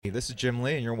this is Jim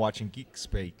Lee, and you're watching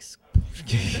Geekscape.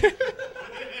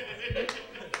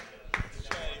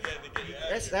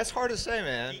 That's hard to say,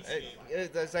 man.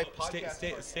 It's like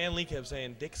Stan Lee kept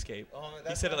saying Dickscape.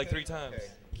 He said it like 3 times.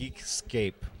 Okay.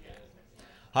 Geekscape.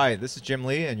 Hi, this is Jim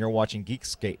Lee, and you're watching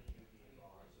Geekscape.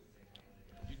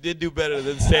 You did do better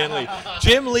than Stan Lee.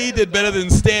 Jim Lee did better than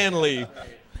Stan Lee.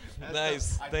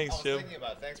 Nice. Thanks, Jim. Thinking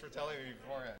about it. Thanks for telling me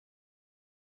beforehand.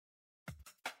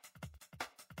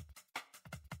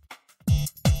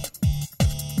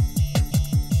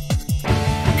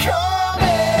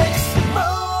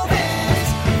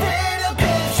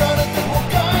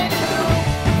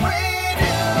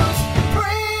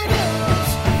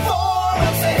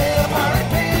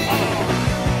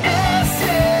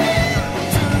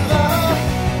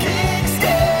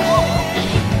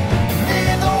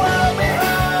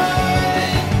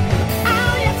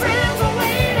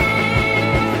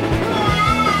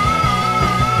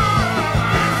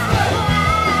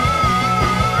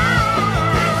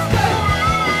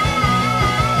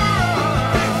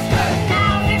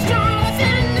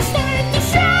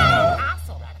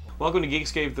 Welcome to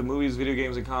Geekscape, the movies, video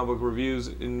games, and comic book reviews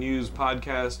and news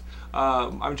podcast.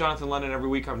 I'm Jonathan London. Every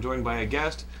week I'm joined by a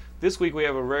guest. This week we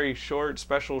have a very short,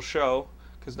 special show,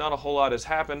 because not a whole lot has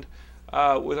happened,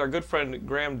 with our good friend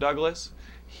Graham Douglas.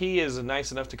 He is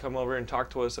nice enough to come over and talk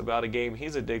to us about a game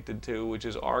he's addicted to, which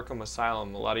is Arkham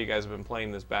Asylum. A lot of you guys have been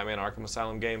playing this Batman Arkham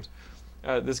Asylum games.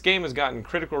 This game has gotten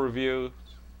critical reviews.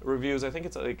 I think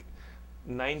it's like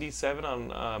 97 on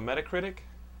Metacritic.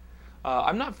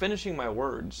 I'm not finishing my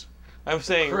words. I'm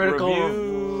saying critical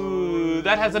review.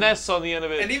 That has an S on the end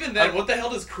of it. And even then, what the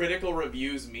hell does critical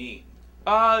reviews mean?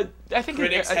 I think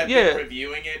critics have been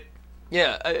reviewing it.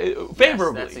 Yeah,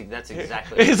 favorably. Yes, that's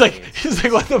exactly. He's like,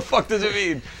 what the fuck does it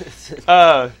mean?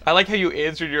 I like how you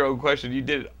answered your own question. You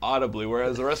did it audibly,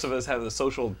 whereas the rest of us have the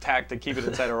social tact to keep it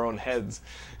inside our own heads.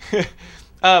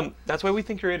 That's why we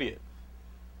think you're an idiot.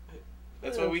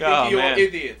 That's why we think you're an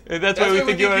idiot. That's why we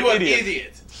think you're an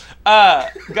idiot.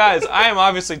 Guys, I am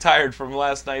obviously tired from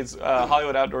last night's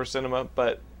Hollywood Outdoor Cinema,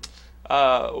 but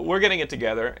we're getting it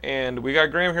together, and we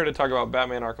got Graham here to talk about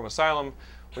Batman Arkham Asylum.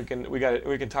 We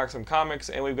can talk some comics,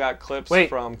 and we've got clips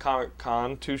from Comic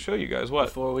Con to show you guys what.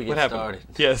 Before we get started,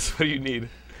 yes, what do you need?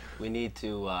 We need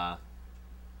to.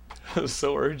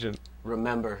 So urgent.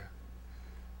 Remember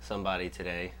somebody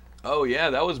today. Oh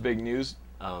yeah, that was big news.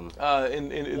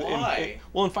 Why?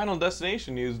 In Final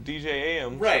Destination news, DJ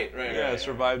AM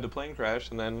survived a plane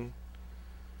crash and then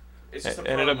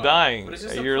ended up dying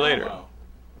a year later.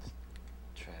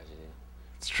 Tragedy.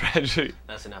 It's tragedy.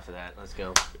 That's enough of that. Let's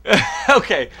go.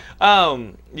 Okay.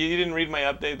 You didn't read my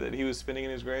update that he was spinning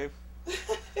in his grave?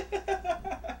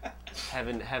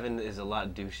 Heaven is a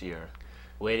lot douchier.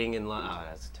 Waiting in line. Oh,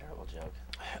 that's a terrible joke.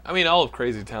 I mean, all of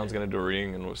Crazy Town's gonna do a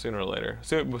reunion sooner or later,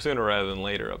 sooner rather than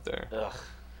later up there. Ugh.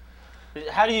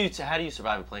 How do you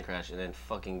survive a plane crash and then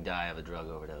fucking die of a drug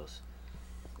overdose?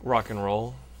 Rock and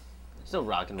roll. There's no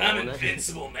rock and roll. I'm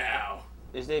invincible now.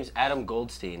 His name's Adam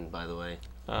Goldstein, by the way.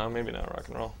 Maybe not rock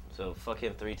and roll. So fuck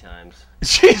him 3 times.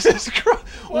 Jesus Christ!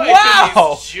 What,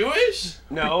 wow. He's Jewish?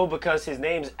 No, because his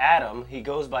name's Adam. He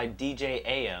goes by DJ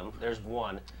AM. There's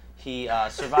 1. He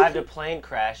survived a plane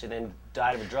crash and then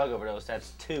died of a drug overdose.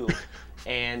 That's 2.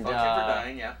 And fuck him for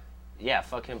dying, yeah. Yeah,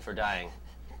 fuck him for dying.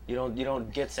 You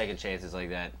don't get second chances like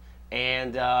that.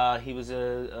 And he was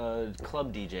a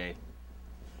club DJ.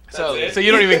 So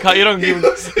you don't even call you don't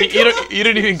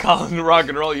even call him rock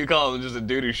and roll. You call him just a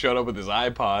dude who showed up with his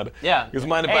iPod. Yeah. Because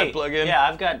mind if I plug in? Yeah,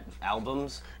 I've got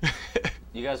albums.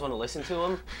 You guys want to listen to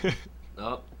them?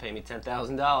 Oh, pay me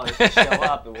 $10,000 to show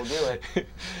up and we'll do it.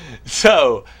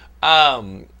 So,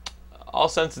 all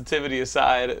sensitivity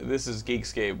aside, this is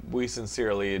Geekscape. We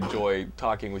sincerely enjoy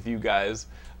talking with you guys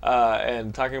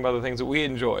and talking about the things that we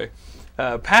enjoy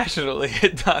passionately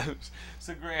at times.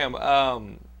 So, Graham,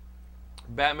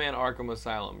 Batman Arkham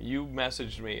Asylum. You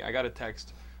messaged me. I got a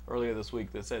text earlier this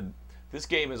week that said, this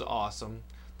game is awesome.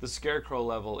 The Scarecrow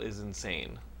level is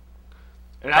insane.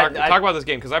 And talk about this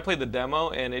game, because I played the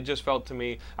demo, and it just felt to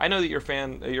me... I know that you're a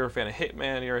fan of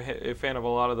Hitman, you're a fan of a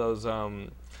lot of those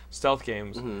stealth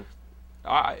games. Mm-hmm.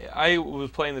 I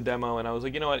was playing the demo, and I was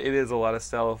like, you know what, it is a lot of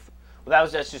stealth. Well,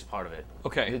 that's just part of it.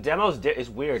 Okay. The demo is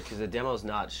weird, because the demo's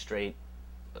not straight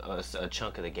a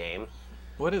chunk of the game.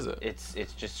 What is it?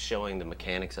 It's just showing the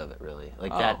mechanics of it, really.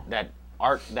 Like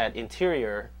that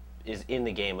interior is in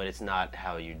the game, but it's not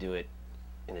how you do it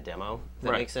in the demo.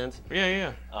 Does that make sense?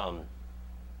 Yeah.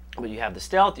 But you have the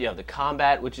stealth, you have the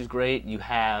combat, which is great. You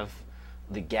have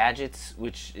the gadgets,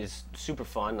 which is super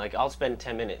fun. Like, I'll spend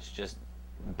 10 minutes just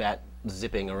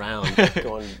zipping around,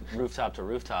 going rooftop to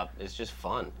rooftop. It's just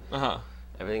fun.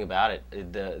 Everything about it.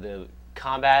 The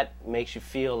combat makes you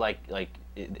feel like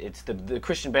it's the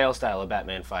Christian Bale style of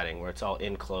Batman fighting, where it's all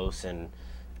in close and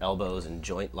elbows and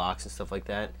joint locks and stuff like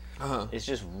that. It's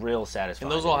just real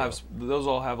satisfying. And those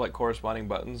all have like corresponding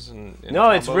buttons and no,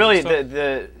 it's combos really and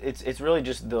it's really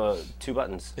just the 2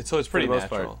 buttons. so it's pretty for the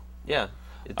most natural. part. Yeah.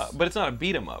 But it's not a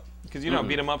beat 'em up, because you know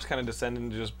beat 'em ups kind of descend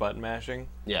into just button mashing.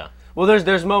 Yeah. Well,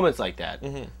 there's moments like that.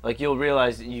 Like you'll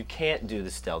realize that you can't do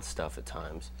the stealth stuff at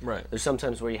times. Right. There's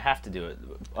sometimes where you have to do it.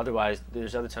 Otherwise,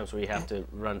 there's other times where you have to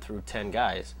run through 10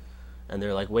 guys, and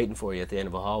they're like waiting for you at the end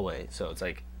of a hallway. So it's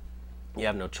like you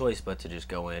have no choice but to just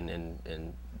go in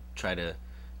and try to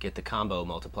get the combo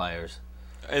multipliers.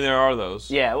 And there are those.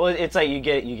 Yeah. Well, it's like you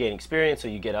get experience or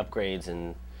you get upgrades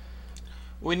and.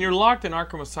 When you're locked in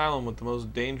Arkham Asylum with the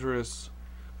most dangerous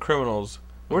criminals,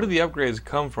 where do the upgrades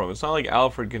come from? It's not like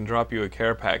Alfred can drop you a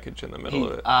care package in the middle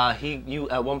of it. You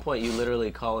at one point you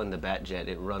literally call in the Batjet.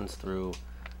 It runs through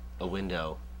a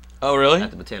window. Oh, really?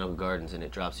 At the Botanical Gardens, and it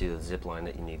drops you the zip line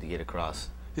that you need to get across.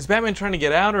 Is Batman trying to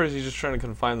get out, or is he just trying to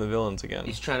confine the villains again?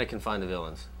 He's trying to confine the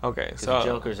villains. Okay, Because so the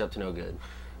Joker's up to no good.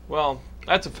 well,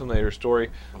 that's a familiar story.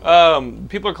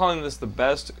 People are calling this the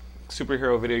best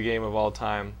superhero video game of all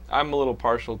time. I'm a little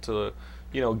partial to,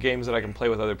 games that I can play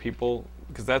with other people,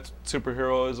 because that's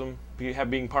superheroism,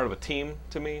 being part of a team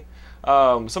to me.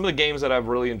 Some of the games that I've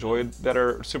really enjoyed that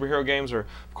are superhero games are,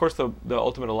 of course, the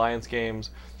Ultimate Alliance games,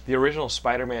 the original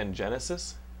Spider-Man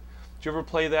Genesis. Did you ever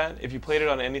play that? If you played it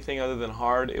on anything other than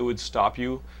hard, it would stop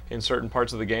you in certain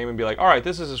parts of the game and be like, all right,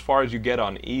 this is as far as you get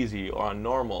on easy or on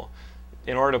normal.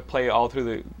 In order to play all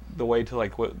through the way to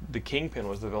like what the Kingpin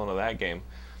was the villain of that game,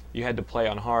 you had to play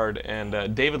on hard.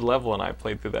 And David Level and I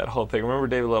played through that whole thing. Remember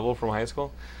David Level from high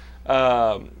school?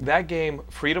 That game,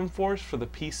 Freedom Force for the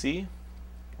PC.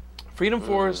 Freedom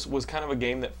Force was kind of a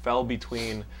game that fell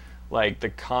between like the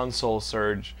console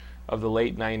surge of the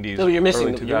late 90s, No, you're missing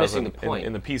early the- you're missing 2000 the point.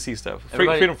 in the PC stuff.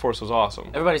 Everybody- Freedom Force was awesome.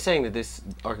 Everybody's saying that this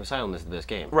Arkham Asylum is the best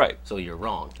game. Right. So you're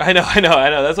wrong. I know.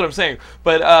 That's what I'm saying.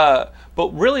 But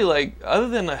really, like, other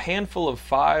than a handful of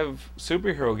 5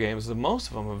 superhero games, the most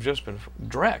of them have just been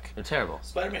dreck. They're terrible.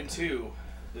 Spider-Man 2,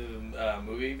 the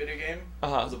movie video game,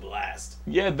 was a blast.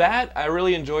 Yeah, that I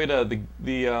really enjoyed.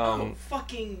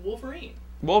 Fucking Wolverine.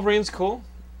 Wolverine's cool.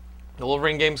 The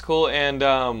Wolverine game's cool, and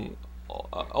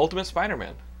Ultimate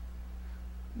Spider-Man.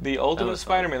 The Ultimate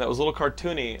Spider-Man, that was a little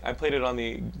cartoony. I played it on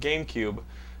the GameCube,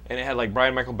 and it had like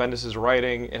Brian Michael Bendis'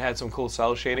 writing. It had some cool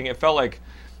cell shading. It felt like,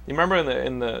 you remember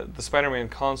in the Spider-Man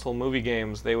console movie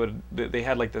games, they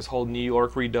had like this whole New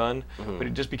York redone, but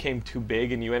it just became too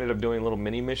big, and you ended up doing little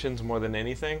mini missions more than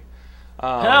anything.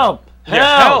 Help!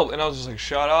 Yeah, help! And I was just like,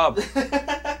 shut up.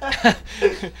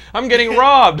 I'm getting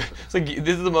robbed. It's like,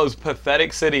 this is the most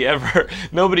pathetic city ever.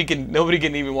 Nobody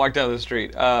can even walk down the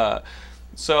street.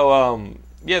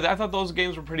 Yeah, I thought those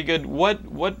games were pretty good.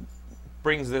 What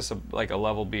brings this a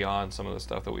level beyond some of the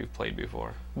stuff that we've played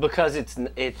before? Because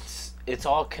it's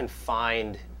all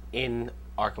confined in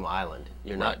Arkham Island.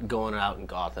 You're not going out in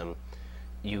Gotham.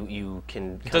 You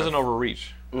can. It doesn't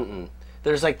overreach.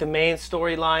 There's like the main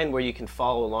storyline where you can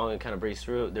follow along and kind of breeze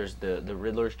through it. There's the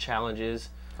Riddler's challenges.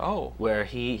 Oh. Where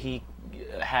he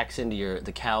hacks into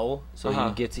the cowl, so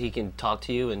he can talk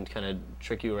to you and kind of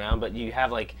trick you around. But you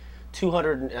have like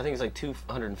 200, I think it's like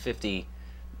 250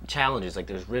 challenges. Like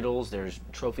there's riddles, there's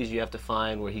trophies you have to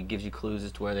find where he gives you clues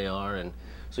as to where they are, and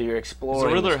so you're exploring. Is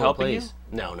the Riddler this whole helping place.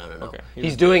 you? No. Okay.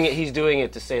 He's doing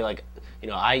it to say like,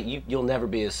 you'll never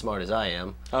be as smart as I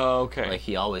am. Oh, okay. Like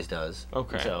he always does.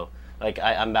 Okay. And so like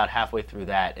I'm about halfway through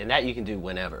that, and that you can do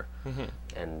whenever.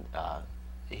 And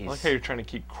he's. I like how you're trying to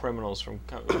keep criminals from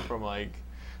like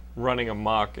running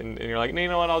amok, and you're like, you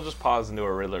know what? I'll just pause and do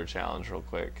a Riddler challenge real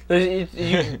quick.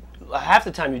 Half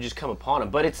the time you just come upon him,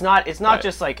 but it's not Right.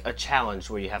 just like a challenge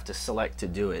where you have to select to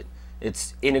do it.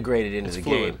 It's integrated into the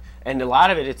fluid. game, and a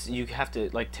lot of it, you have to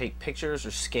like take pictures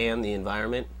or scan the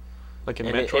environment. Like in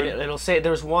And Metroid? it'll say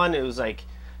there was one. It was like,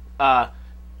 God,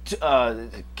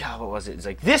 what was it? It's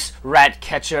like, this rat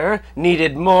catcher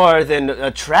needed more than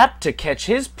a trap to catch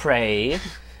his prey,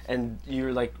 and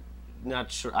you're like,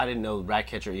 not sure. I didn't know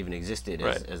Ratcatcher even existed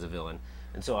as a villain,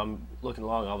 and so I'm looking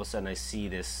along. All of a sudden, I see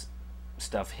this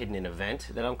stuff hidden in a vent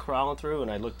that I'm crawling through,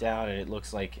 and I look down, and it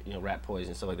looks like rat poison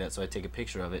and stuff like that. So I take a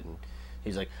picture of it, and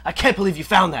he's like, "I can't believe you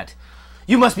found that.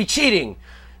 You must be cheating."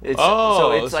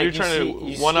 So it's like you're trying to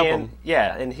you one-up scan- him.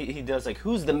 Yeah, and he does like,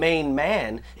 "Who's the main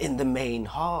man in the main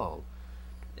hall?"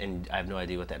 And I have no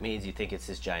idea what that means. You think it's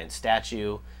this giant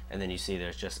statue, and then you see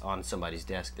there's just on somebody's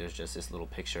desk. There's just this little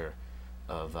picture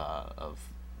of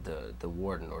the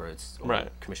warden or Right.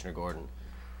 Commissioner Gordon.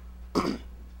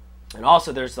 And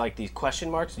also, there's like these question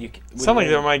marks. Something like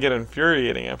that might get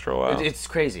infuriating after a while. It's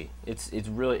crazy. It's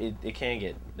really it can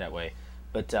get that way.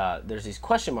 But there's these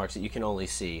question marks that you can only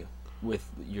see with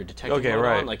your detective mode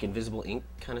on, like invisible ink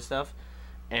kind of stuff.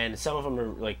 And some of them are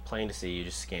like plain to see. You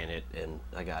just scan it, and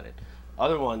I got it.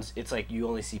 Other ones, it's like you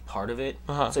only see part of it,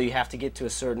 so you have to get to a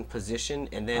certain position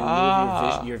and then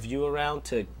move your view around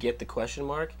to get the question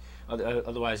mark.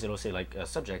 Otherwise, it'll say like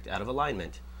subject out of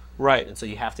alignment. Right. And so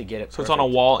you have to get it. So it's on a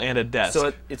wall and a desk.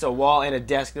 So it's a wall and a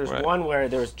desk. There's one where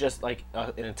there's just like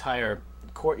an entire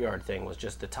courtyard thing was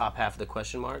just the top half of the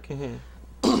question mark.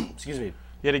 Excuse me.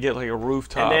 You had to get like a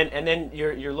rooftop. And then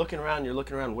you're looking around. You're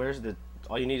looking around. Where's the?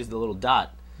 All you need is the little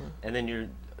dot. And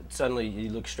then suddenly you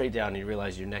look straight down and you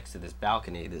realize you're next to this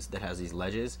balcony that has these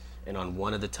ledges, and on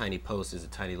one of the tiny posts is a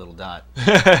tiny little dot.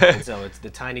 And so it's the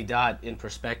tiny dot in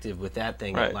perspective with that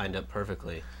thing lined up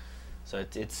perfectly. So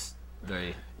it's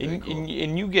very cool.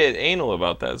 And you get anal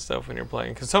about that stuff when you're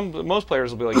playing, because most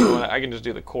players will be like, you know what, I can just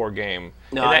do the core game.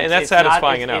 No, and that's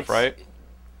satisfying enough, right?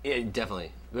 It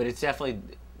definitely, but it's definitely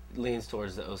leans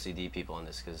towards the OCD people in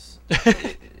this, because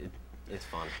it's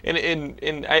fun.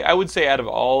 And I would say out of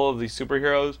all of these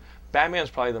superheroes, Batman's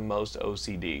probably the most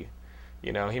OCD.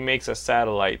 You know, he makes a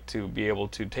satellite to be able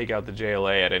to take out the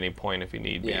JLA at any point if he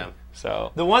need be.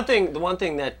 So the one thing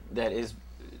that is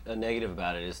a negative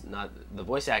about it is not the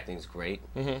voice acting is great,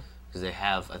 because they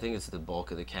have, I think it's the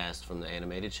bulk of the cast from the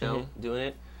animated show doing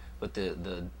it, but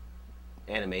the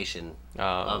animation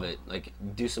of it, like,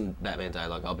 do some Batman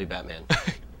dialogue. I'll be Batman.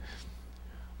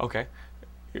 Okay.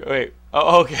 Wait.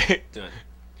 Oh, okay. Do it.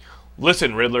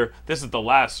 Listen, Riddler, this is the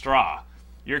last straw.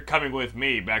 You're coming with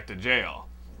me back to jail.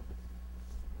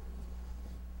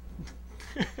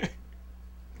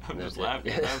 I'm just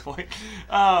laughing at that point.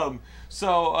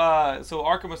 So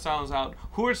Arkham Asylum's out.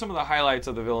 Who are some of the highlights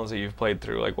of the villains that you've played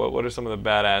through? Like, what are some of the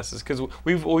badasses? Because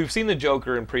we've seen the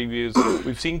Joker in previews.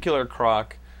 We've seen Killer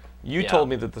Croc. You told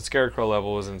me that the Scarecrow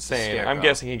level was insane. I'm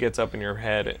guessing he gets up in your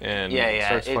head and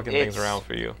starts fucking things around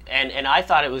for you. And I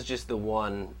thought it was just the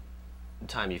one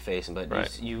time you face him,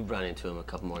 but you run into him a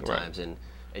couple more times, and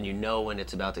you know when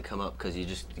it's about to come up, because you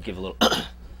just give a little.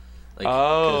 Like,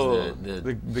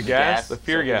 the gas, the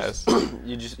fear gas.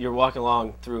 You're walking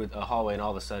along through a hallway, and all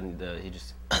of a sudden he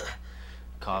just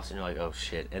coughs, and you're like, oh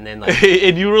shit, and then like.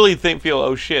 And you really feel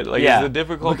oh shit. Like, is the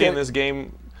difficulty in this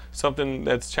game something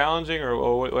that's challenging,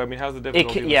 or I mean, how's the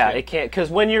difficulty? It can't,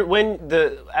 because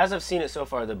as I've seen it so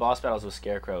far, the boss battles with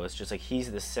Scarecrow, it's just like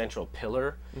he's the central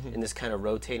pillar in this kind of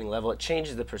rotating level. It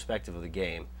changes the perspective of the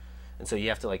game, and so you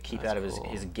have to like keep out of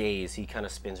his gaze. He kind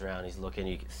of spins around, he's looking,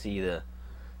 you can see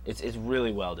it's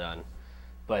really well done.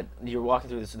 But you're walking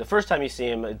through this. The first time you see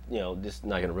him, just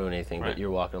not going to ruin anything. But you're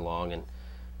walking along, and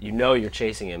you're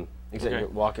chasing him. Except you're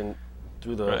walking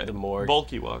through the morgue.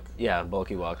 Bulky walk. Yeah,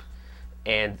 bulky walk.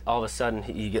 And all of a sudden,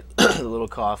 you get a little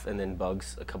cough, and then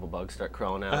a couple bugs start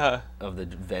crawling out of the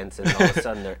vents, and all of a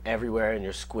sudden they're everywhere, and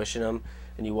you're squishing them.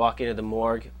 And you walk into the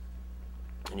morgue,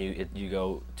 and you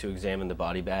go to examine the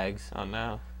body bags. Oh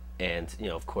no! And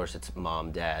of course, it's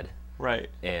mom, dad, right,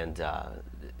 and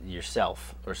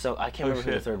yourself, or so I can't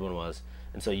remember who the third one was.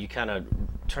 And so you kind of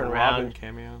turn around. Robin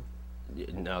cameo?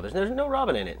 No, there's no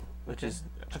Robin in it, which is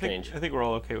strange. I think we're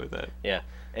all okay with that. Yeah.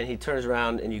 And he turns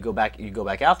around, and you go back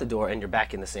out the door, and you're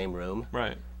back in the same room.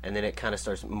 Right. And then it kind of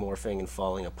starts morphing and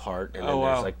falling apart, and then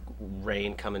there's like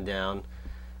rain coming down,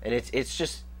 and it's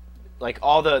just like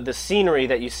all the scenery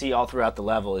that you see all throughout the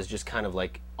level is just kind of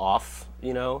like off,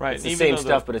 Right. It's the same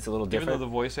stuff, but it's a little different. Even though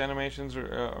the voice animations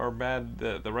are bad,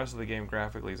 the rest of the game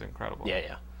graphically is incredible.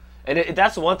 Yeah. And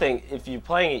that's the one thing. If you're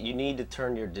playing it, you need to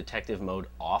turn your detective mode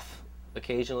off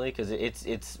occasionally, because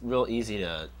it's real easy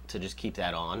to just keep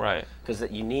that on, right? Because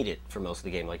you need it for most of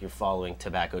the game. Like, you're following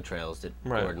tobacco trails that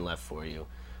Gordon left for you,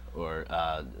 or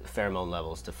pheromone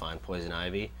levels to find poison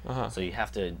ivy. So you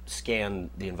have to scan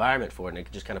the environment for it, and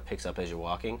it just kind of picks up as you're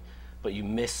walking. But you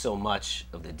miss so much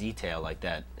of the detail like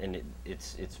that, and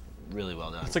it's really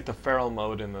well done. It's like the feral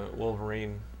mode in the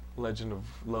Wolverine Legend of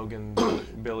Logan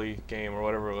Billy game, or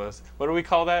whatever it was. What do we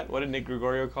call that? What did Nick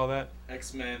Gregorio call that?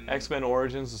 X-Men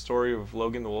Origins, the story of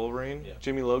Logan the Wolverine. Yeah.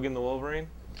 Jimmy Logan the Wolverine.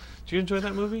 Did you enjoy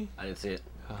that movie? I didn't see it.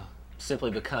 Simply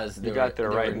because there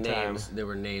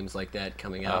were names like that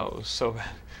coming out. Oh, so bad.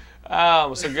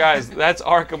 So guys, that's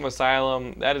Arkham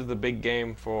Asylum. That is the big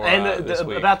game for this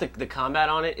week. About the combat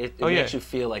on it, it makes you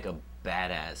feel like a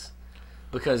badass.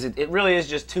 Because it really is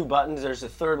just two buttons. There's a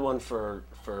third one for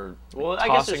I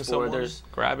guess there's four. There's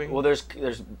grabbing. Well, there's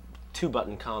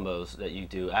 2-button combos that you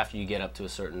do after you get up to a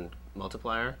certain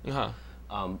multiplier.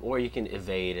 Or you can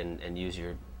evade and use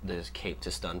the cape to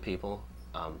stun people.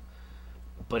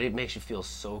 but it makes you feel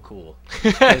so cool.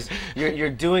 Because you're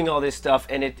doing all this stuff,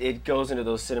 and it goes into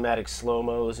those cinematic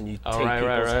slow-mos, and you take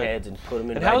people's heads and put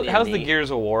them in. And how's the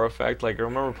Gears of War effect? Like, I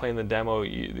remember playing the demo.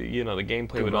 You know, the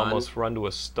gameplay would almost run to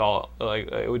a stall.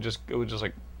 Like, it would just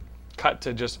like cut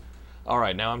to just, all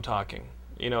right, now I'm talking.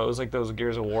 You know, it was like those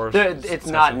Gears of War. It's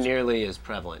not nearly as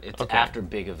prevalent. It's after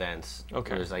big events.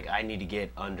 Okay. Where it's like, I need to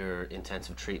get under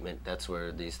intensive treatment. That's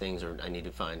where these things are. I need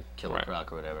to find Killer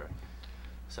Croc or whatever.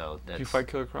 So that's. Did you fight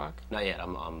Killer Croc? Not yet.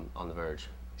 I'm on the verge.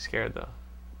 He's scared though.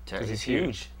 He's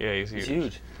huge. Yeah, he's huge. He's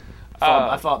huge.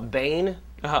 I fought Bane,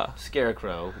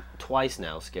 Scarecrow, twice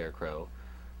now. Scarecrow.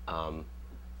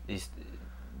 These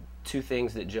two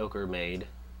things that Joker made.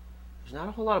 There's not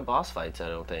a whole lot of boss fights, I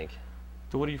don't think.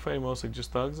 So what are you fighting mostly?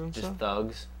 Just thugs and stuff? Just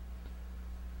thugs.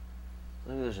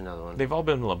 Maybe there's another one. They've all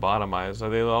been lobotomized. Are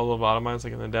they all lobotomized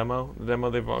like in the demo? The demo,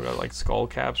 they've all got like skull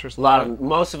caps or something. A lot of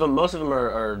most of them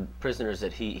are prisoners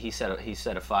that he set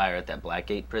a fire at that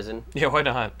Blackgate prison. Yeah, why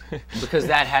not? Because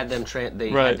that had them they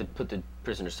had to put the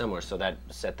prisoners somewhere, so that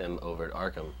set them over at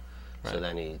Arkham. So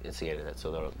then he instigated it.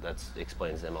 So that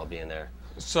explains them all being there.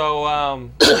 So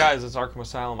guys, it's Arkham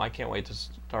Asylum. I can't wait to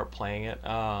start playing it.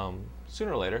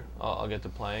 Sooner or later, I'll get to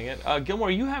playing it. Gilmore,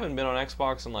 you haven't been on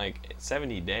Xbox in like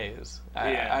 70 days.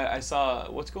 Yeah. I saw.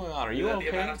 What's going on? Are you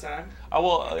okay? The amount of time?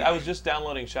 Well, I was just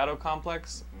downloading Shadow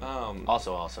Complex.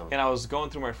 Also awesome. And I was going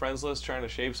through my friends list trying to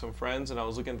shave some friends, and I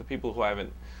was looking at the people who I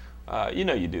haven't. You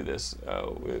know, you do this.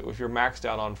 If you're maxed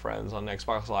out on friends on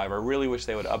Xbox Live, I really wish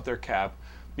they would up their cap.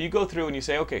 But you go through and you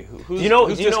say, okay, who's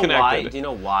disconnected? Do you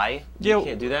know why you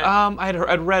can't do that?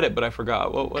 I'd read it, but I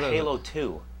forgot. What Halo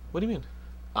 2. What do you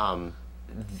mean?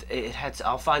 It had.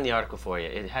 I'll find the article for you.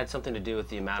 It had something to do with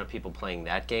the amount of people playing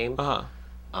that game.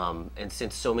 And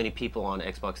since so many people on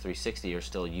Xbox 360 are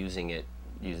still using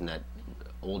that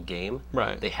old game,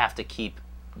 they have to keep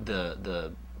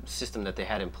the system that they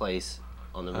had in place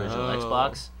on the original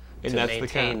Xbox to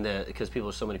maintain because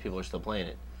so many people are still playing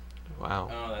it.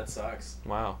 Wow. Oh, that sucks.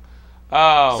 Wow.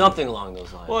 Something along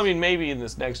those lines. Well, I mean, maybe in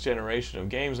this next generation of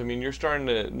games, I mean, you're starting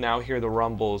to now hear the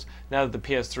rumbles. Now that the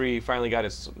PS3 finally got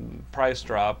its price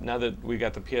drop, now that we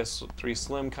got the PS3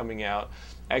 Slim coming out,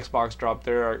 Xbox dropped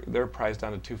their price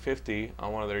down to $250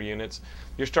 on one of their units.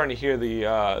 You're starting to hear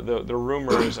the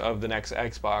rumors of the next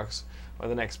Xbox or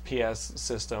the next PS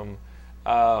system.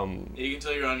 You can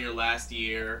tell you're on your last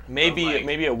year. Maybe a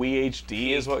Wii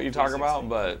HD is what you're talking about,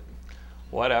 but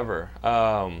whatever.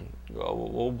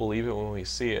 We'll believe it when we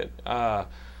see it.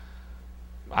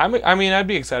 I mean, I'd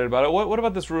be excited about it. What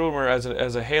about this rumor, as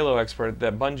a Halo expert,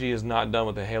 that Bungie is not done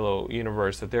with the Halo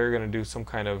universe, that they're going to do some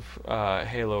kind of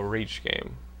Halo Reach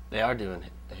game? They are doing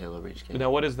a Halo Reach game. Now,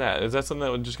 what is that? Is that something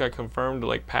that just got confirmed,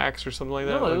 like PAX or something like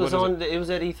that? No, it was it was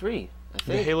at E3, I think.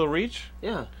 The Halo Reach?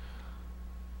 Yeah.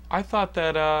 I thought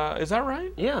that, is that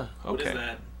right? Yeah. Okay. What is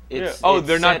that?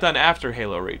 They're not done after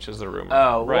Halo Reach, is the rumor.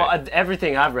 Oh, well,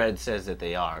 everything I've read says that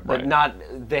they are, but not.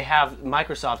 They have.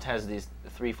 Microsoft has these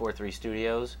 343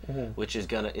 Studios, which is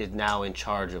now in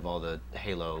charge of all the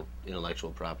Halo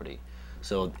intellectual property.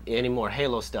 So any more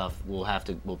Halo stuff, we'll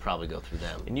probably go through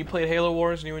them. And you played Halo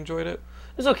Wars and you enjoyed it?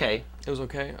 It was okay. It was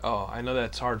okay. Oh, I know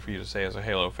that's hard for you to say as a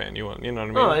Halo fan. You know what I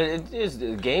mean? No,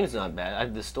 the game's not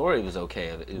bad. The story was okay.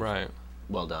 It was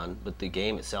well done, but the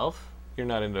game itself. You're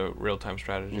not into real-time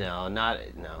strategy? No.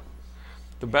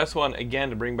 The best one, again,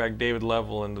 to bring back David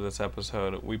Level into this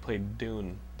episode, we played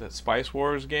Dune, the Spice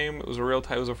Wars game. It was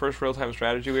the first real-time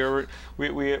strategy we ever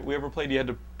played. You had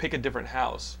to pick a different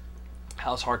house.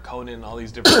 House Harkonnen, all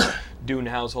these different Dune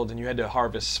households, and you had to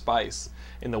harvest spice.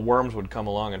 And the worms would come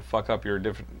along and fuck up your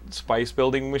different spice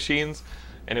building machines.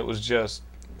 And it was just,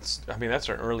 I mean, that's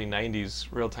an early 90s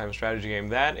real-time strategy game.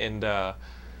 That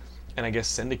and I guess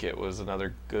Syndicate was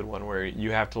another good one where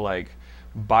you have to like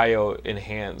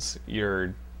bio-enhance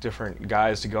your different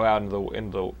guys to go out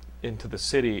into the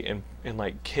city and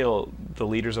like kill the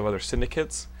leaders of other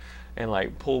syndicates and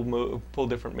like pull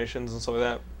different missions and stuff like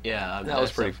that. Yeah, that was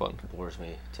pretty fun. Bores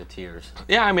me to tears.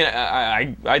 Yeah, I mean,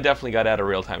 I definitely got out of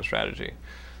real-time strategy.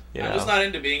 I'm just not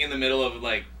into being in the middle of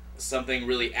like something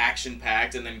really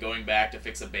action-packed and then going back to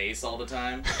fix a base all the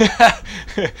time.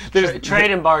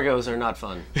 Trade embargoes are not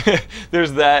fun.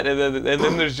 There's that, and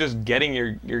then there's just getting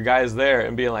your guys there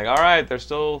and being like, all right, they're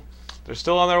still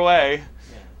on their way.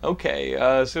 Yeah.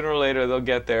 Okay, sooner or later they'll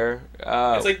get there.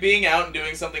 It's like being out and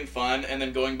doing something fun and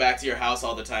then going back to your house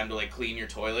all the time to like clean your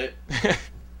toilet.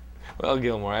 Well,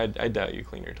 Gilmore, I doubt you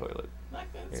clean your toilet.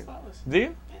 Like that, it's spotless. Do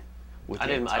you? Yeah. I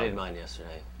didn't mind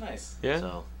yesterday. Nice. Yeah.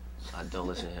 So. Don't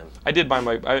listen to him. I did mine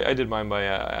by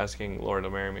asking Laura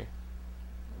to marry me.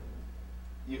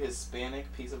 You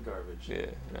Hispanic piece of garbage. Yeah,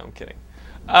 no, I'm kidding.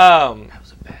 That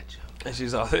was a bad joke. And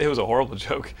she's it was a horrible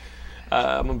joke.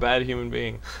 I'm a bad human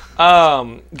being.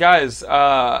 Guys,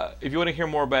 if you want to hear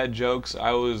more bad jokes,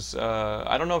 I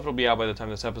don't know if it'll be out by the time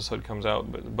this episode comes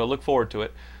out, but look forward to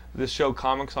it. This show,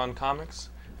 Comics on Comics.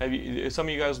 Some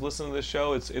of you guys listen to this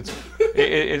show? No. It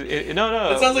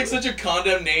sounds like such a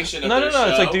condemnation of No. show.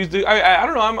 It's like, I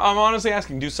don't know. I'm honestly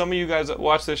asking. Do some of you guys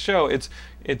watch this show? It's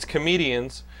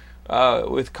comedians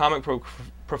with comic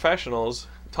professionals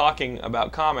talking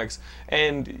about comics,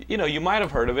 and you might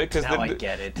have heard of it because Now I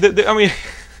get it.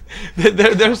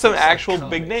 There's some actual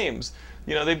big names.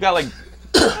 They've got like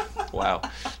wow.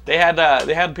 They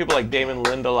had people like Damon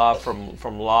Lindelof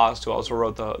from Lost, who also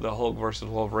wrote the Hulk versus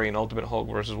Wolverine, Ultimate Hulk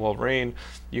versus Wolverine.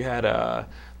 You had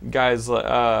guys like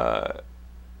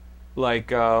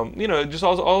just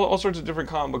all sorts of different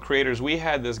comic book creators. We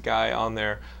had this guy on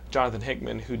there, Jonathan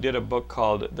Hickman, who did a book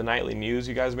called The Nightly News.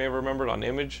 You guys may have remembered on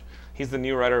Image. He's the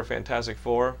new writer of Fantastic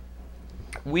Four.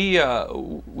 We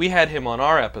had him on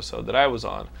our episode that I was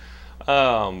on,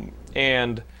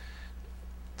 and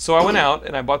so I went out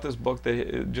and I bought this book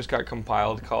that just got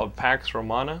compiled called Pax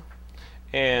Romana,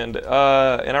 and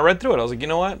I read through it. I was like, you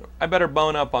know what? I better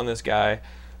bone up on this guy.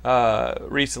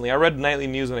 Recently, I read Nightly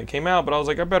News when it came out, but I was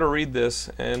like, I better read this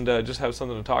and just have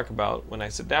something to talk about when I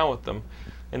sit down with them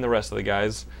and the rest of the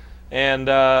guys. And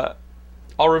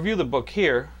I'll review the book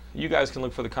here. You guys can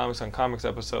look for the Comics on Comics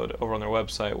episode over on their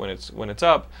website when it's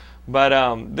up. But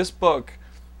this book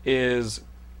is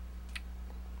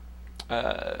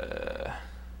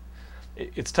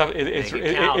it's tough.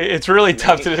 It's really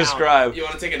tough to describe. You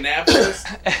want to take a nap for this?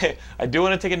 I do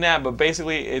want to take a nap, but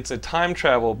basically it's a time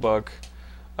travel book.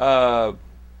 And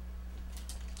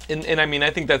I mean, I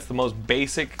think that's the most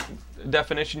basic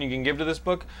definition you can give to this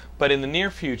book. But in the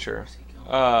near future,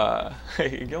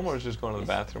 Gilmore's just going to the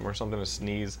bathroom or something to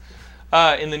sneeze.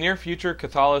 In the near future,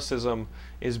 Catholicism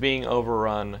is being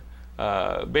overrun.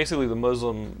 Basically, the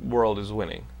Muslim world is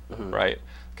winning, right?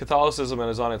 Catholicism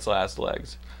is on its last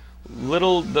legs.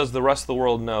 Little does the rest of the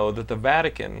world know that the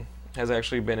Vatican has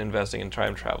actually been investing in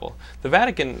time travel. The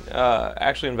Vatican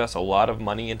actually invests a lot of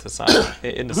money into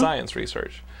science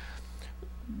research.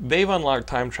 They've unlocked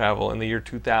time travel in the year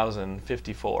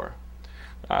 2054.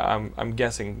 I'm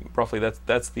guessing roughly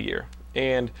that's the year.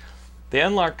 And they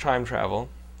unlock time travel,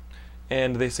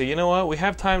 and they say, you know what? We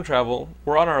have time travel.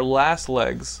 We're on our last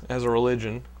legs as a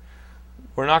religion.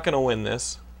 We're not going to win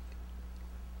this.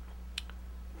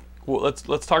 Well,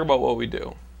 let's talk about what we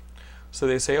do. So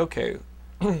they say, okay,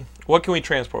 what can we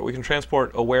transport? We can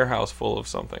transport a warehouse full of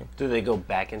something. Do they go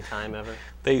back in time ever?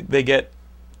 They get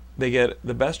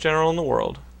the best general in the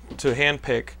world to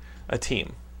handpick a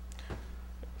team.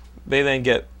 They then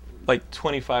get like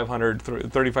 2,500,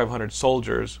 3,500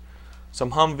 soldiers,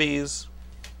 some Humvees,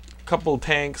 a couple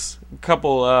tanks, a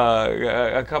couple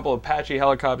Apache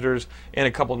helicopters, and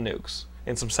a couple nukes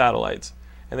and some satellites.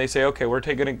 And they say, okay, we're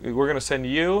going to send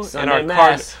you and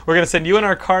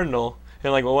our cardinal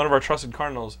and like one of our trusted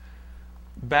cardinals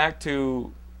back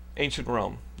to ancient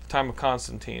Rome, the time of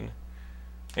Constantine,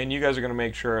 and you guys are going to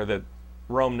make sure that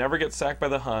Rome never gets sacked by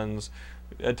the Huns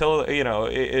until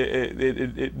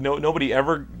nobody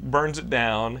ever burns it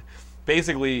down.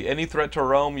 Basically, any threat to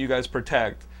Rome, you guys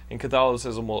protect, and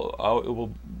Catholicism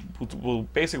will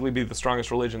basically be the strongest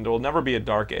religion. There will never be a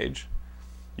dark age.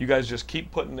 You guys just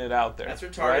keep putting it out there. That's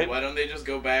retarded. Right? Why don't they just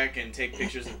go back and take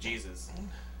pictures of Jesus?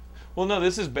 Well, no,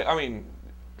 this is. I mean,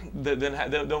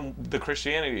 the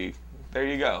Christianity. There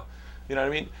you go. You know what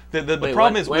I mean? The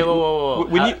problem is. Whoa.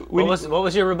 What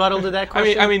was your rebuttal to that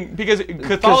question? I mean, because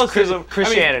Catholicism,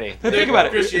 Christianity. I mean, think about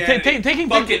it.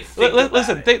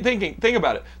 Listen, think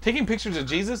about it. Taking pictures of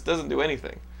Jesus doesn't do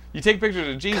anything. You take pictures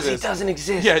of Jesus. Because he doesn't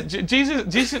exist. Yeah,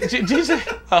 Jesus.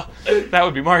 Well, that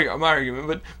would be my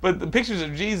argument. But the pictures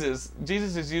of Jesus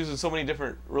is used in so many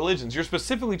different religions. You're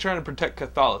specifically trying to protect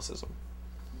Catholicism.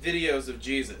 Videos of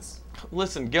Jesus.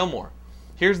 Listen, Gilmore.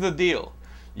 Here's the deal.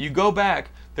 You go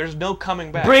back. There's no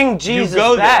coming back. Bring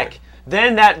Jesus back.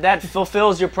 Then that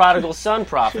fulfills your prodigal son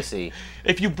prophecy.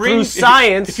 If you bring through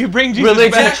science, if you bring Jesus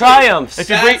religion back, triumphs.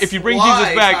 If you bring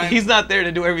Jesus back, he's not there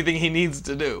to do everything he needs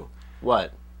to do.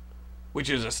 What? Which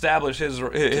is establish his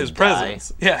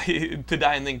presence. Yeah, to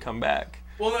die and then come back.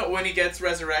 Well, no, when he gets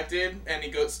resurrected and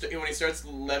when he starts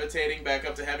levitating back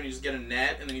up to heaven, you just get a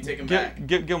net and then you take him back.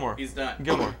 Gilmore. He's done.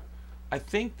 Gilmore. I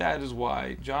think that is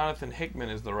why Jonathan Hickman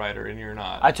is the writer and you're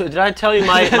not. Did I tell you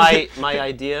my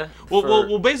idea?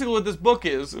 Well, basically what this book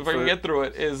is, if I can get through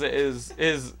it,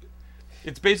 is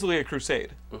it's basically a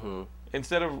crusade. Mm-hmm.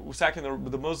 Instead of sacking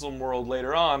the Muslim world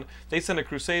later on, they send a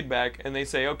crusade back and they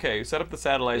say, okay, set up the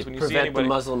satellites when you see anybody. Prevent the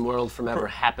Muslim world from ever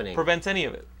happening. Prevents any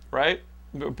of it, right?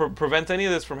 Prevents any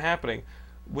of this from happening.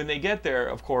 when they get there,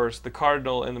 of course, the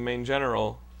cardinal and the main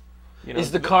general. You know,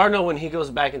 Is the cardinal, when he goes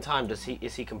back in time, is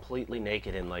he completely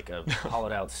naked in like a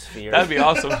hollowed out sphere? That'd be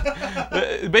awesome.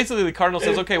 Basically, the cardinal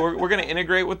says, "Okay, we're going to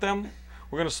integrate with them.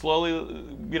 We're going to slowly,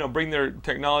 bring their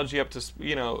technology up to,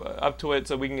 up to it,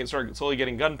 so we can start slowly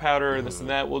getting gunpowder and this and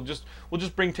that. We'll just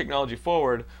bring technology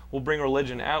forward. We'll bring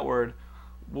religion outward.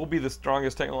 We'll be the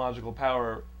strongest technological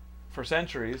power for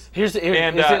centuries."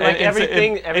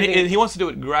 Everything? And he wants to do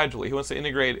it gradually. He wants to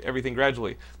integrate everything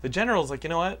gradually. The general's like, you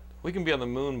know what? We can be on the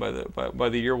moon by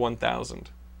the year 1000.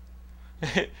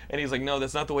 And he's like, no,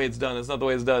 that's not the way it's done. That's not the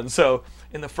way it's done. So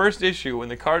in the first issue, when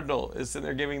the cardinal is sitting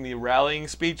there giving the rallying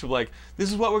speech of like, this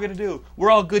is what we're going to do.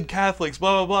 We're all good Catholics,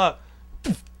 blah, blah,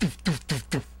 blah.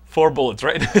 4 bullets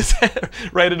right into his head,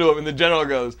 right into him. And the general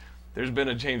goes, there's been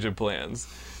a change of plans.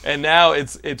 And now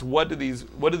it's what do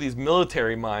these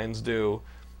military minds do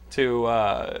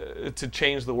to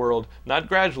change the world, not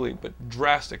gradually but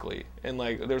drastically. And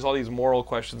like there's all these moral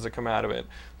questions that come out of it.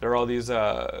 There are all these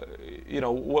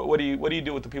what do you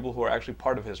do with the people who are actually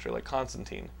part of history, like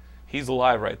Constantine? He's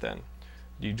alive right then.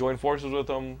 Do you join forces with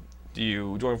him? Do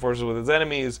you join forces with his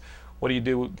enemies? What do you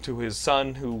do to his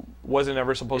son who wasn't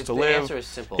ever supposed to live? The answer is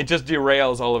simple. It just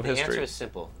derails all of history. The answer is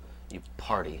simple. You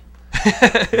party.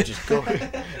 You just go.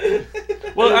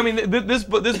 Well, I mean, this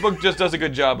book just does a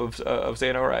good job of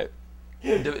saying, all right,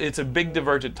 it's a big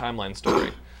divergent timeline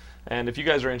story, and if you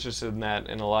guys are interested in that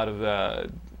and a lot of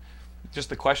just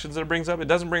the questions that it brings up, it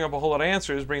doesn't bring up a whole lot of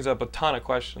answers. It brings up a ton of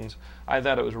questions. I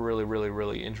thought it was a really, really,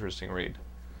 really interesting read.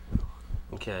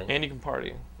 Okay. And you can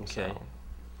party. Okay.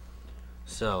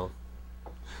 So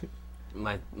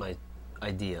my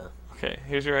idea. Okay,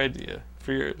 here's your idea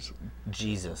for yours.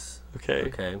 Jesus. Okay.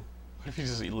 Okay. What if he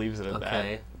just leaves it at that?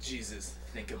 Okay. Jesus,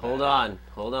 think about Hold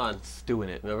it. on. It's doing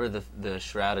it. Remember the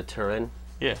Shroud of Turin?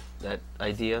 Yeah. That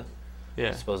idea? Yeah.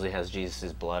 It supposedly has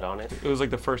Jesus' blood on it. It was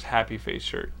like the first happy face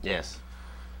shirt. Yes.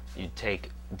 You take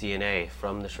DNA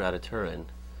from the Shroud of Turin,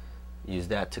 use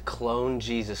that to clone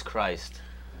Jesus Christ.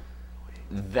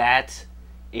 That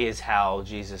is how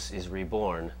Jesus is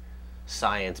reborn.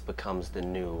 Science becomes the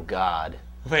new God.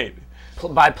 Wait.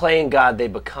 By playing God, they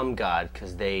become God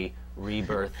because they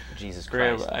rebirth Jesus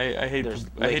Graham, Christ. I hate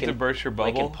to burst your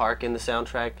bubble. Linkin Park in the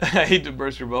soundtrack. I hate to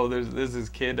burst your bubble. There's this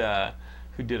kid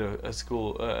who did a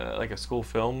school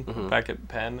film back at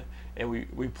Penn, and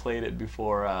we played it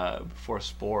before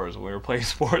Spores when we were playing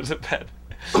Spores at Penn.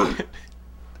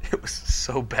 It was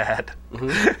so bad.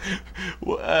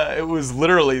 It was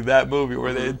literally that movie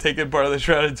where they had taken part of the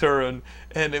Shroud of Turin,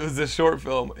 and it was a short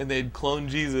film, and they'd cloned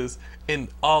Jesus in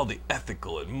all the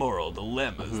ethical and moral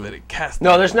dilemmas that it cast.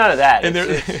 No, there's none of that. And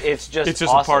it's just it's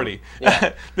just awesome. a party.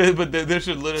 Yeah. But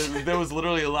there was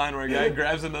literally a line where a guy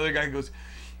grabs another guy and goes,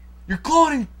 "You're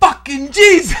cloning fucking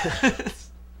Jesus!"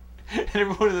 And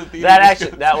everyone in the theater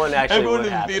that one actually everyone would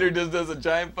in the happen. theater just does a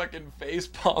giant fucking face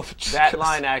palm. That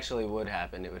line actually would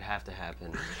happen. It would have to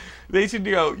happen. They should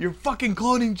go, "You're fucking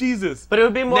cloning Jesus." But it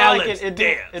would be more Now like let's it'd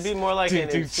dance. be more like an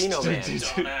Encino Man.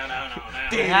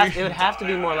 It would have to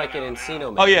be more like an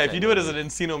Encino Man. Oh yeah, if type you do it as movie. an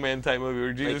Encino Man type movie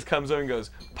where Jesus comes over and goes,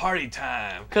 "Party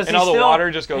time," and he's all the still-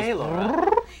 water just goes. Hey,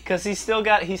 Laura. Because he's still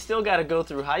got to go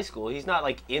through high school. He's not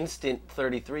like instant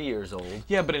 33 years old.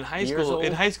 Yeah, but in high Years school,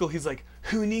 old? he's like,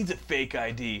 "Who needs a fake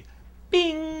ID?"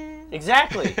 Bing.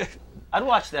 Exactly. I'd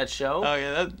watch that show. Oh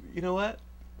yeah, you know what?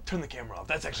 Turn the camera off.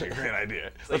 That's actually a great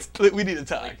idea. We need to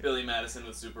talk. Like Billy Madison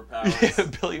with superpowers. Yeah,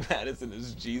 Billy Madison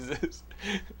is Jesus.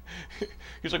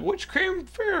 He's like, which came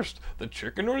first, the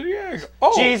chicken or the egg?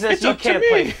 Oh, Jesus, it's you up to can't me.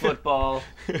 play football,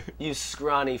 you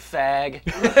scrawny fag.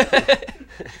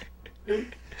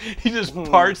 He just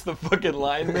parts the fucking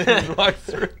lineman and walks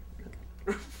through.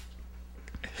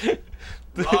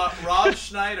 Rob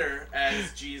Schneider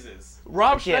as Jesus.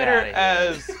 Rob Get Schneider outta here.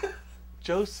 as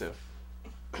Joseph.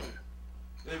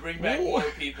 They bring back more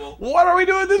people. What are we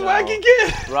doing with this No. wacky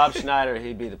kid? Rob Schneider,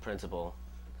 he'd be the principal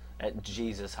at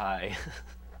Jesus High.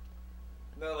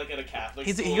 No, like at a Catholic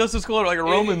school. He goes to school at like a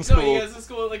Roman No, school. he goes to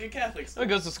school at like a Catholic school. He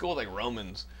goes to school with like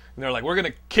Romans. And they're like, we're going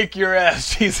to kick your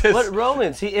ass, Jesus. What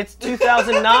Romans? It's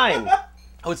 2009.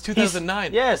 Oh, it's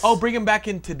 2009. Yes. Oh, bring him back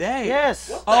in today. Yes.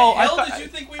 What Oh, the I hell thought- did you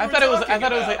think we I were thought it was. talking I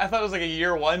thought about? it was like a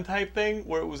year one type thing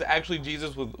where it was actually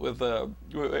Jesus with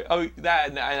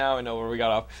that. Now I know where we got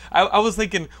off. I was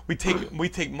thinking we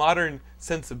take modern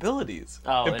sensibilities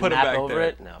and put them map back over there.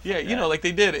 it? No, fuck Yeah, you know, that. like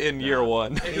they did in year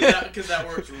one. Because that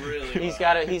works really well. He's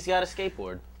got a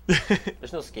skateboard.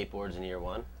 There's no skateboards in year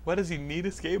one. Why does he need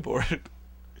a skateboard?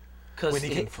 When he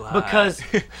can fly. Because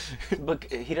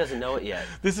he doesn't know it yet.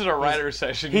 This is a writer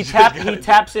session. He You just gotta-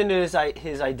 taps into his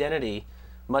identity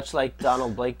Much like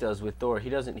Donald Blake does with Thor, he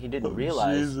didn't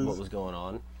realize what was going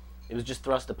on. It was just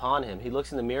thrust upon him. He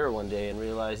looks in the mirror one day and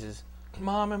realizes,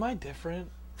 Mom, am I different?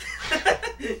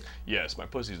 Yes, my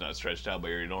pussy's not stretched out by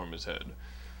your enormous head.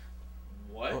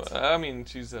 What? I mean,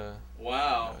 she's a...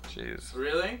 Wow. Oh, jeez.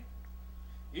 Really?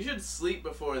 You should sleep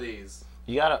before these.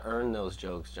 you gotta earn those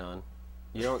jokes, John.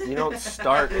 You don't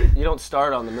start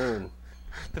on the moon.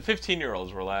 The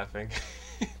 15-year-olds were laughing.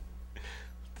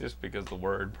 Just because the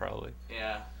word, probably.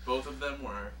 Yeah, both of them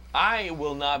were. I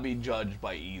will not be judged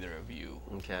by either of you.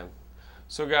 Okay.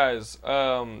 So, guys,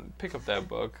 pick up that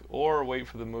book or wait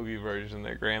for the movie version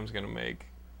that Graham's going to make.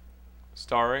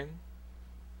 Starring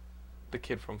the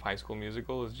kid from High School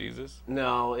Musical as Jesus.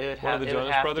 No, it would have. One of the it would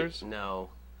Jonas have Brothers? To, no.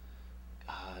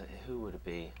 Who would it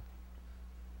be?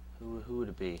 Who would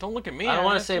it be? Don't look at me. I don't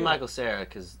want to asked say you. Michael Cera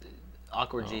because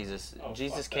awkward Jesus. Oh,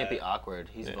 Jesus fuck can't be that. awkward.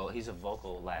 He's Yeah. he's a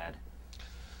vocal lad.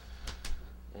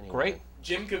 Anyway. Great.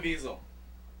 Jim Caviezel.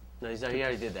 No, he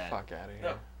already did that. Fuck out of here.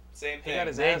 No, same thing. He got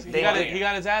his They- ass. they- He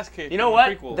got his ass kicked. You know in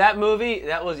the what? prequel. That movie,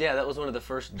 that was one of the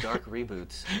first dark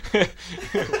reboots.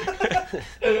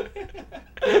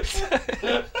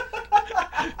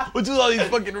 What's with all these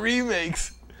fucking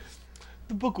remakes?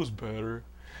 The book was better.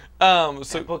 So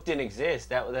That book didn't exist.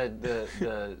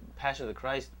 The Passion of the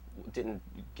Christ didn't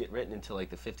get written until like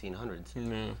the 1500s.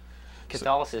 no.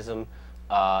 Catholicism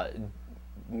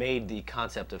made the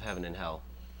concept of heaven and hell.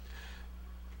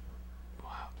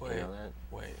 Wait, You know that?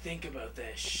 wait. Think about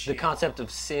that The shit. concept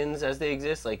of sins as they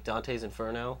exist, like Dante's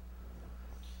Inferno.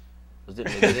 Those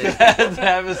didn't exist. That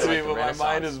happens to me, Like the but my mind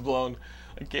Renaissance. is blown.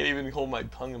 I can't even hold my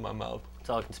tongue in my mouth. It's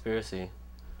all a conspiracy.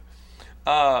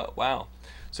 Wow.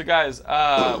 So guys,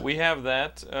 we have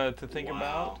that to think Wow.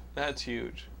 about. That's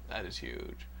huge. That is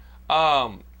huge.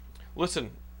 Listen,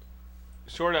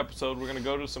 short episode. We're gonna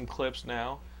go to some clips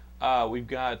now. We've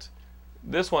got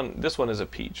this one. This one is a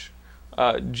peach.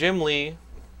 Jim Lee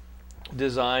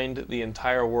designed the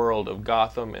entire world of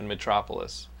Gotham and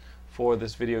Metropolis for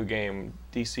this video game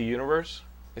DC Universe.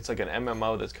 It's like an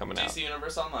MMO that's coming out. DC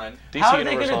Universe Online. DC How are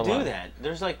they Universe going to do Online. that?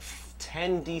 There's like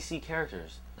 10 DC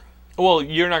characters. Well,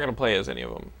 you're not going to play as any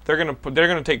of them. They're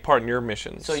gonna take part in your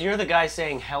missions. So you're the guy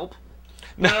saying help?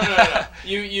 No.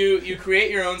 You create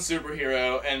your own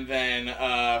superhero, and then,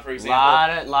 for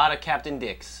example, Lot of Captain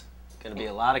Dicks. Going to be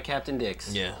a lot of Captain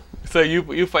Dicks. yeah. So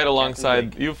you fight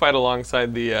alongside the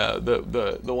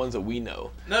ones that we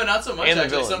know. no, not so much. And the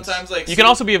Actually, villains. sometimes like You can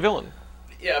also be a villain.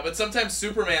 yeah, but sometimes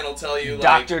Superman will tell you like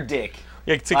Dr. Dick.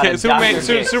 Yeah, Lot of Dr.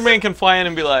 Dicks. Superman can fly in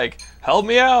and be like, "Help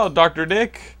me out, Dr.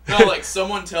 Dick." no, like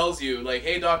someone tells you like,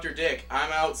 "Hey, Dr. Dick,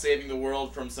 I'm out saving the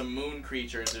world from some moon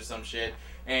creatures or some shit."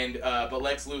 And but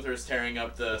Lex Luthor's tearing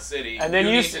up the city. And then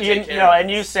need to take care of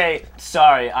you say,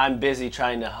 "Sorry, I'm busy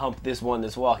trying to hump this one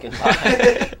that's walking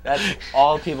by." That's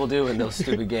all people do in those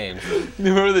stupid games.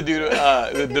 Remember the dude,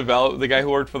 the guy who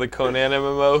worked for the Conan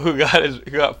MMO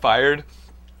who got fired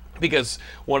because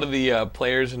one of the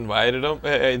players invited him,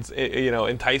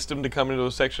 enticed him to come into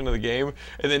a section of the game,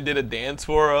 and then did a dance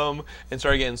for him and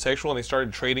started getting sexual, and they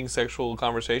started trading sexual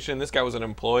conversation. This guy was an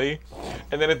employee,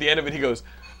 and then at the end of it, he goes,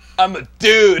 "I'm a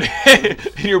dude," and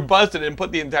you're busted, and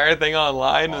put the entire thing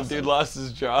online, and the dude lost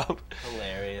his job.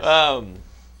 Hilarious.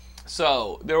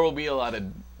 So there will be a lot of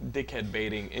dickhead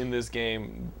baiting in this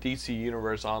game, DC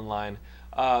Universe Online.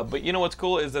 But you know what's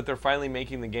cool is that they're finally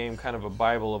making the game kind of a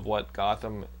Bible of what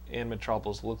Gotham and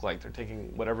Metropolis look like. They're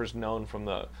taking whatever's known from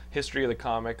the history of the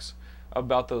comics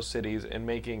about those cities and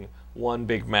making one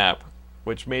big map,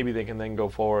 which maybe they can then go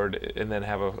forward and then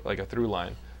have a through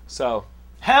line. So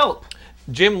Help!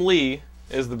 Jim Lee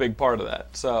is the big part of that.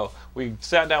 So we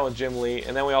sat down with Jim Lee,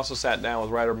 and then we also sat down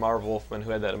with writer Marv Wolfman, who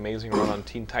had that amazing run on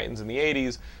Teen Titans in the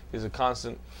 80s. He's a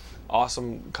constant,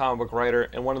 awesome comic book writer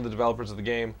and one of the developers of the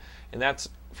game. And that's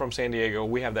from San Diego.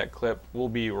 We have that clip. We'll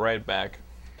be right back.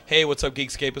 Hey, what's up,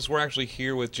 Geekscapists? We're actually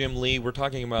here with Jim Lee. We're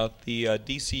talking about the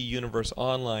DC Universe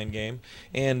Online game.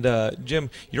 And Jim,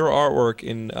 your artwork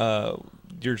in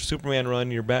your Superman run,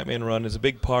 your Batman run is a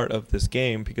big part of this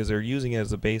game because they're using it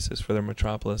as a basis for their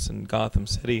Metropolis and Gotham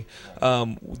City.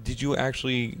 Did you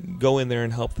actually go in there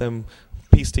and help them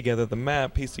piece together the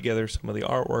map, piece together some of the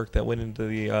artwork that went into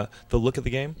the look of the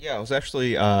game? Yeah, it was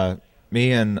actually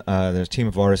me and there's a team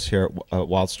of artists here at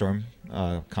Wildstorm,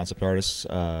 concept artists,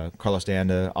 Carlos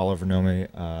Danda, Oliver Nome,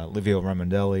 Livio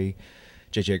Ramondelli,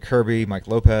 J.J. Kirby, Mike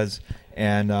Lopez,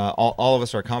 and all of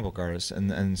us are comic book artists,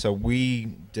 and so we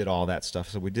did all that stuff.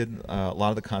 So we did a lot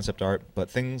of the concept art, but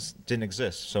things didn't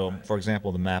exist. So, for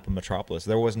example, the map of Metropolis,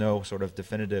 there was no sort of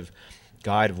definitive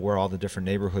guide of where all the different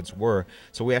neighborhoods were.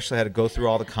 So we actually had to go through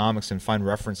all the comics and find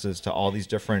references to all these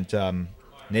different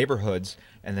neighborhoods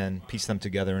and then piece them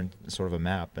together in sort of a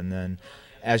map. And then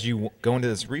as you go into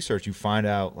this research, you find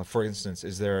out, like, for instance,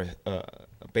 is there a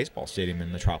baseball stadium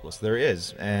in Metropolis? There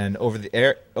is. And over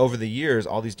the years,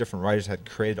 all these different writers had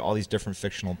created all these different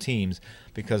fictional teams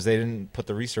because they didn't put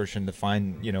the research in to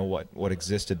find, what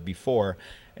existed before.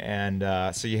 And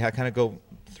so you had to kind of go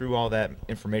through all that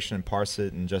information and parse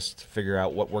it and just figure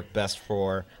out what worked best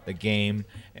for the game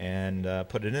and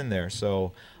put it in there.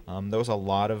 So there was a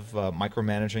lot of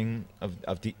micromanaging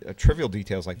of trivial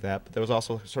details like that, but there was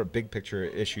also sort of big picture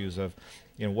issues of,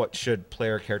 what should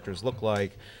player characters look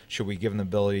like? Should we give them the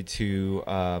ability to,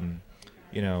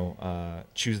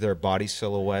 choose their body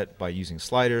silhouette by using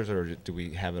sliders, or do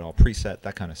we have it all preset?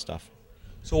 That kind of stuff.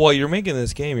 So while you're making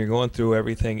this game, you're going through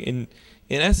everything. In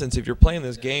essence, if you're playing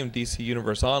this game, DC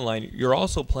Universe Online, you're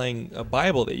also playing a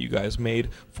Bible that you guys made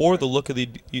for the look of the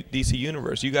DC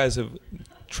Universe. You guys have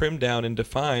trimmed down and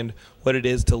defined what it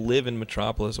is to live in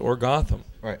Metropolis or Gotham.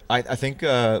 Right. I think,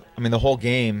 the whole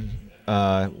game,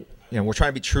 we're trying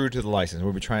to be true to the license.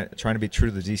 We're trying to be true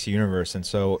to the DC Universe. And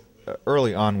so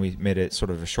early on, we made it sort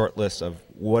of a short list of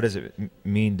what does it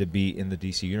mean to be in the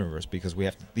DC Universe, because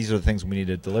these are the things we need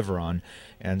to deliver on.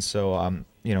 And so,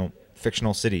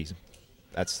 fictional cities.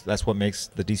 That's what makes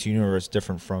the DC Universe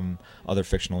different from other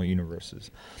fictional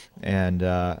universes. And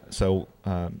Gotham,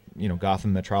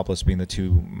 Metropolis being the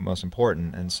two most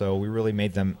important. And so we really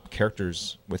made them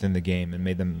characters within the game and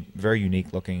made them very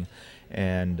unique looking.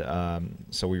 And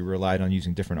so we relied on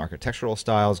using different architectural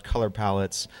styles, color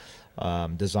palettes,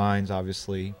 designs,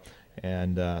 obviously.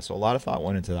 And so a lot of thought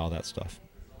went into all that stuff.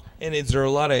 And is there a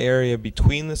lot of area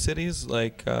between the cities?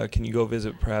 Like, can you go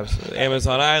visit perhaps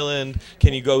Amazon Island?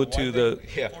 Can you go to the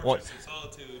Fortress of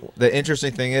Solitude? The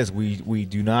interesting thing is we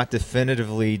do not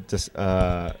definitively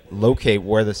locate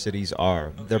where the cities are.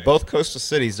 Okay. They're both coastal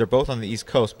cities. They're both on the East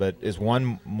Coast, but is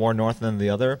one more north than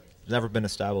the other? It's never been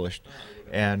established.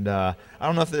 And I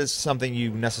don't know if this is something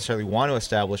you necessarily want to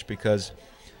establish because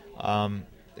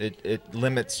it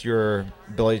limits your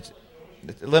ability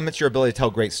to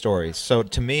tell great stories. So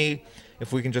to me,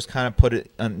 if we can just kind of put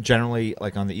it generally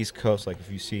like on the East Coast, like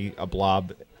if you see a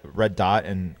blob, red dot,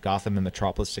 and Gotham and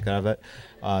Metropolis stick out of it,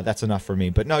 that's enough for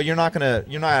me. But no, you're not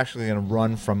actually gonna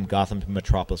run from Gotham to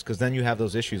Metropolis, because then you have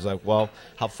those issues like, well,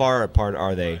 how far apart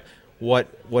are they? What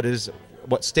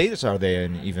status are they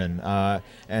in even?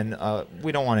 And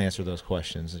we don't want to answer those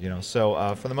questions,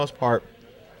 So for the most part,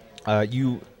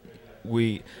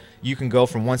 you can go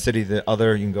from one city to the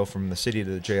other. You can go from the city to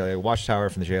the JLA Watchtower,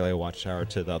 from the JLA Watchtower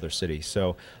to the other city.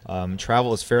 So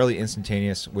travel is fairly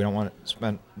instantaneous. We don't want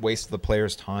to waste the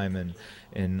player's time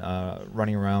in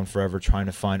running around forever trying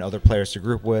to find other players to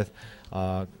group with,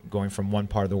 going from one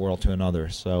part of the world to another.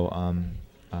 So,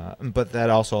 but that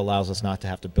also allows us not to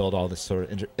have to build all this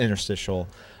sort of interstitial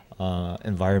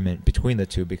environment between the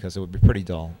two, because it would be pretty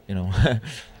dull,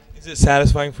 Is it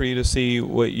satisfying for you to see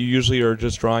what you usually are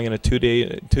just drawing in a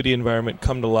 2D environment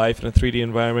come to life in a 3D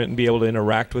environment and be able to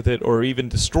interact with it, or even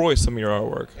destroy some of your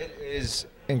artwork? It is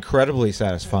incredibly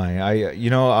satisfying.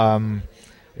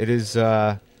 It is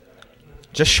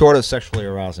just short of sexually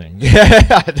arousing.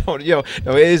 It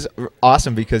is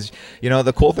awesome because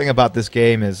the cool thing about this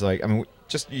game is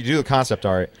just you do the concept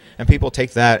art and people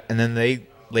take that and then they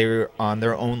layer on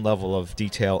their own level of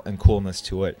detail and coolness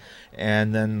to it,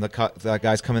 and then the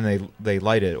guys come in, they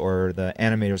light it, or the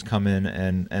animators come in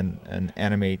and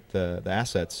animate the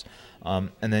assets,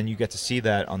 and then you get to see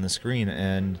that on the screen,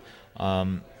 and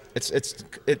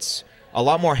it's a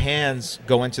lot more hands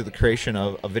go into the creation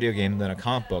of a video game than a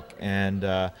comic book, and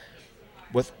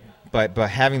by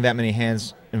having that many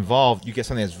hands involved, you get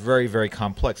something that's very, very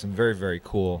complex and very, very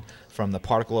cool, from the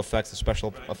particle effects, the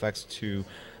special effects, to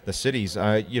the cities.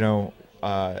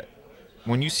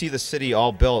 When you see the city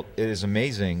all built, it is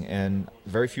amazing, and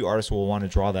very few artists will want to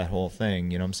draw that whole thing.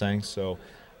 You know what I'm saying? So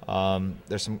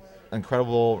there's some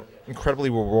incredibly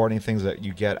rewarding things that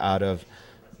you get out of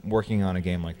working on a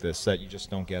game like this that you just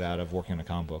don't get out of working on a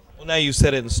comic book. Well, now you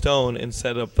set it in stone and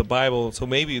set up the Bible, so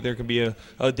maybe there could be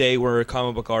a day where a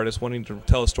comic book artist wanting to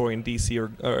tell a story in DC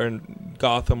or in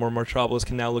Gotham or Metropolis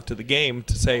can now look to the game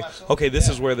to say, okay, this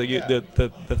is where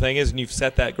the thing is, and you've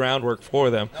set that groundwork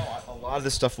for them. No, a lot of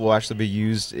this stuff will actually be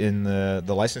used in the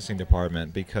licensing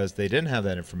department, because they didn't have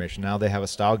that information. Now they have a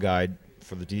style guide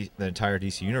for the entire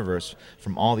DC universe,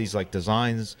 from all these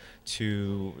designs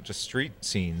to just street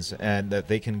scenes, and that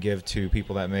they can give to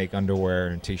people that make underwear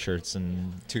and T-shirts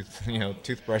and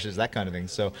toothbrushes, that kind of thing.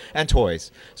 So, and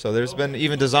toys. So there's been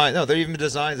even designs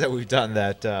that we've done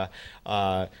that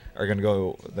are going to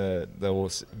go that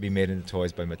will be made into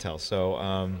toys by Mattel.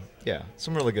 So yeah,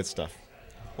 some really good stuff.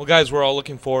 Well, guys, we're all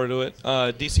looking forward to it.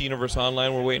 DC Universe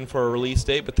Online, we're waiting for a release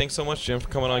date, but thanks so much, Jim, for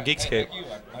coming on Geekscape.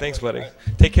 Thanks, buddy.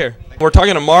 Take care. We're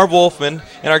talking to Marv Wolfman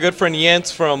and our good friend Jens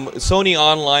from Sony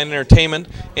Online Entertainment,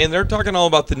 and they're talking all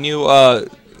about the new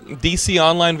DC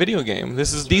Online video game.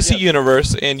 This is DC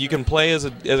Universe, and you can play as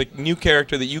a new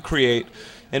character that you create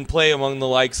and play among the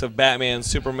likes of Batman,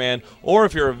 Superman, or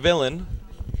if you're a villain,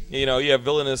 you know, you have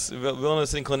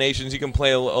villainous inclinations, you can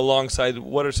play alongside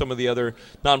what are some of the other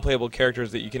non-playable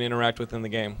characters that you can interact with in the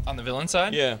game. On the villain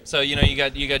side? Yeah. So, you know, you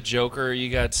got Joker, you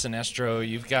got Sinestro,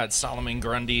 you've got Solomon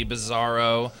Grundy,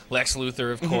 Bizarro, Lex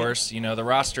Luthor, of course. You know, the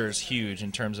roster is huge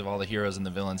in terms of all the heroes and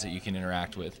the villains that you can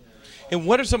interact with. And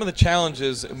what are some of the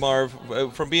challenges, Marv,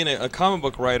 from being a comic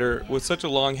book writer with such a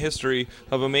long history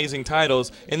of amazing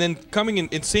titles, and then coming in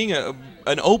and seeing an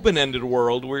open-ended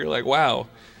world where you're like, wow,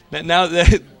 now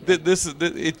that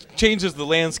it changes the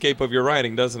landscape of your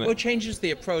writing, doesn't it? Well, it changes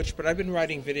the approach, but I've been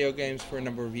writing video games for a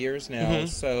number of years now,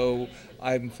 so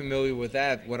I'm familiar with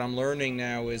that. What I'm learning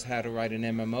now is how to write an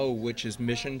MMO, which is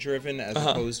mission-driven as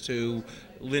opposed to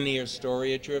linear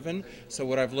story-driven. So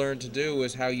what I've learned to do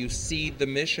is how you seed the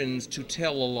missions to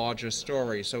tell a larger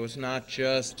story. So it's not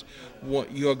just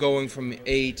what you're going from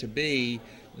A to B.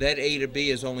 That A to B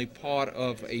is only part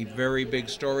of a very big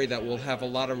story that will have a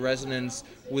lot of resonance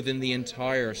within the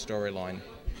entire storyline.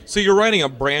 So you're writing a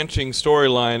branching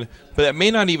storyline, but that may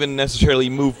not even necessarily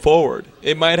move forward.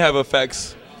 It might have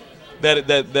effects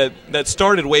that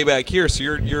started way back here. So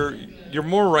you're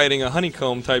more writing a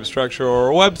honeycomb type structure or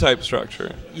a web type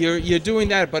structure. You're doing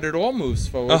that, but it all moves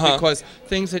forward because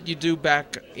things that you do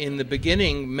back in the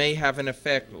beginning may have an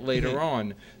effect later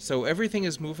on. So everything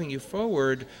is moving you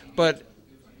forward, but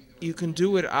you can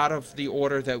do it out of the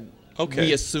order that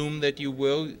we assume that you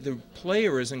will. The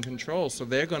player is in control, so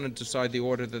they're going to decide the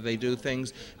order that they do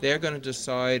things. They're going to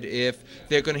decide if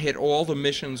they're going to hit all the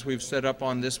missions we've set up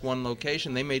on this one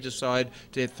location. They may decide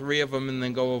to hit 3 of them and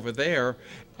then go over there.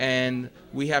 And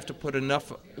we have to put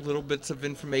enough little bits of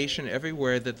information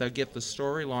everywhere that they'll get the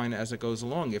storyline as it goes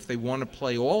along. If they want to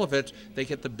play all of it, they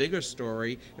get the bigger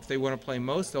story. If they want to play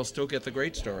most, they'll still get the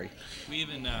great story. We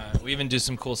even do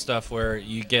some cool stuff where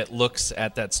you get looks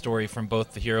at that story from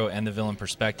both the hero and the villain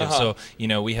perspective. So, you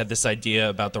know, we had this idea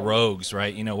about the rogues,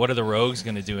 right? You know, what are the rogues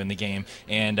going to do in the game?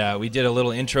 And we did a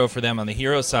little intro for them on the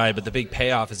hero side, but the big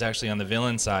payoff is actually on the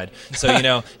villain side. So, you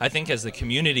know, I think as the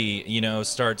community, you know,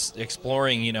 starts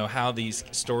exploring, you know, how these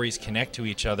stories connect to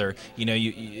each other, you know,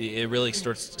 it really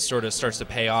sort of starts to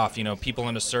pay off. You know, people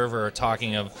on the server are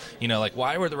talking of, you know, like,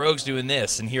 why were the rogues doing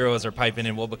this? And heroes are piping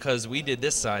in, well, because we did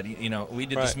this side, you know, we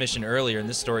did this mission earlier and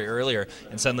this story earlier,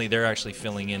 and suddenly they're actually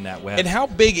filling in that web. And how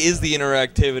big is the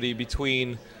interactivity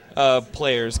between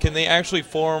players? Can they actually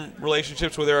form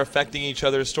relationships where they're affecting each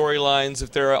other's storylines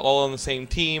if they're all on the same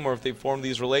team, or if they form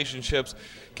these relationships?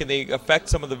 Can they affect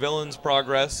some of the villains'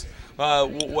 progress?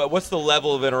 What's the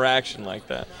level of interaction like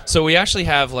that? So we actually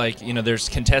have, like, you know, there's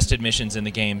contested missions in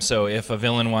the game. So if a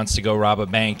villain wants to go rob a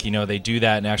bank, you know, they do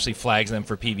that and actually flags them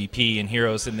for PvP, and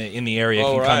heroes in the area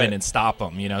can come in and stop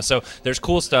them, you know. So there's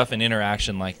cool stuff and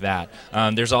interaction like that.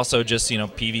 There's also just, you know,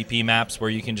 PvP maps where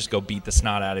you can just go beat the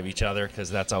snot out of each other, because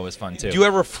that's always fun too. Do you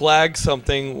ever flag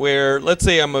something where, let's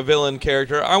say I'm a villain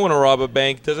character, I want to rob a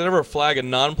bank, does it ever flag a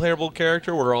non-playable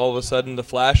character where all of a sudden the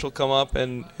Flash will come up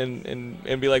and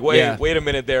be like, wait a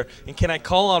minute there, and can I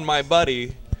call on my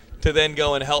buddy to then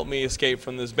go and help me escape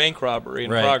from this bank robbery in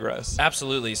progress?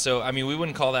 Absolutely. So, I mean, we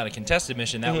wouldn't call that a contested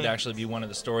mission. That would actually be one of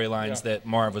the storylines that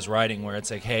Marv was writing, where it's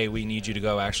like, hey, we need you to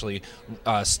go actually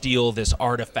steal this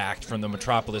artifact from the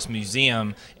Metropolis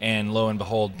Museum, and lo and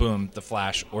behold, boom, the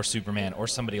Flash or Superman or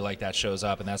somebody like that shows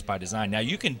up, and that's by design. Now,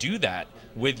 you can do that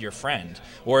with your friend,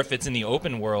 or if it's in the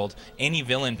open world, any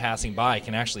villain passing by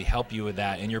can actually help you with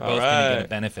that, and you're both going to get a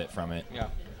benefit from it. Yeah.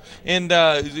 And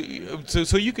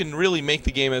so you can really make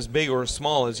the game as big or as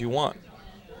small as you want.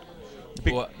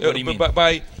 What do you mean?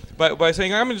 By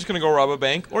saying, I'm just going to go rob a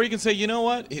bank. Or you can say, you know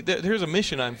what, here's a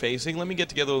mission I'm facing. Let me get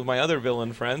together with my other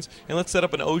villain friends, and let's set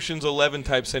up an Ocean's 11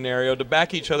 type scenario to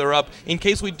back each other up in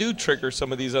case we do trigger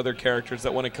some of these other characters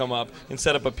that want to come up, and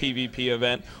set up a PvP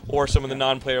event, or some of the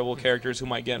non-playable characters who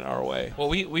might get in our way. Well,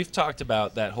 we've talked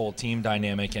about that whole team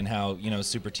dynamic and how, you know,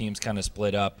 super teams kind of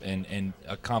split up and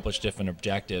accomplish different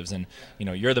objectives. And, you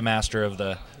know, you're the master of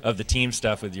the team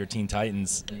stuff with your Teen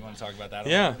Titans. You want to talk about that a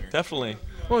little bit? Definitely.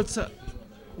 Well, it's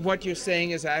what you're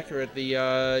saying is accurate.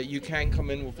 You can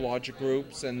come in with larger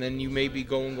groups, and then you may be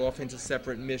going off into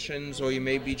separate missions, or you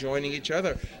may be joining each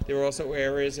other. There are also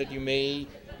areas that you may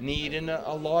need in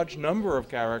a large number of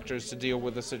characters to deal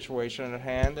with the situation at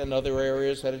hand, and other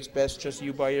areas that it's best just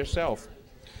you by yourself.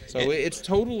 So it's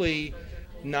totally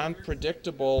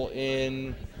non-predictable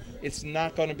in it's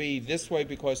not going to be this way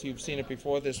because you've seen it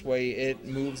before this way. It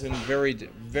moves in very,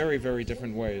 very, very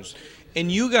different ways.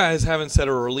 And you guys haven't set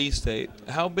a release date.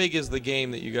 How big is the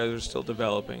game that you guys are still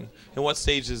developing? And what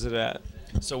stage is it at?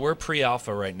 So we're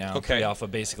pre-alpha right now. Okay. Pre-alpha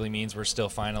basically means we're still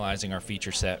finalizing our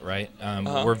feature set, right?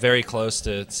 We're very close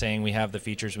to saying we have the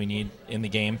features we need in the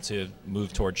game to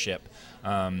move toward ship.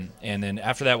 And then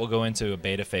after that, we'll go into a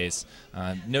beta phase.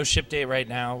 No ship date right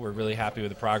now. We're really happy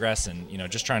with the progress and,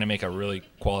 just trying to make a really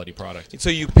quality product. So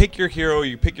you pick your hero,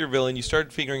 you pick your villain, you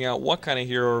start figuring out what kind of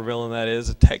hero or villain that is,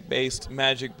 a tech-based,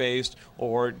 magic-based,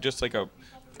 or just like a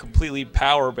completely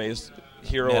power-based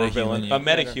hero or villain, yeah. a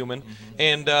metahuman,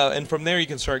 and from there you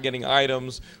can start getting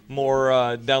items, more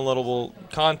downloadable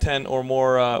content, or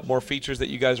more features that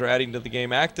you guys are adding to the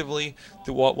game actively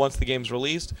once the game's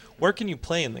released. Where can you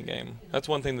play in the game? That's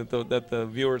one thing that the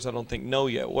viewers I don't think know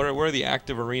yet. Where are the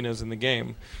active arenas in the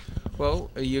game? Well,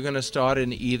 you're going to start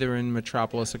either in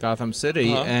Metropolis or Gotham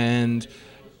City, and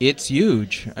it's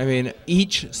huge. I mean,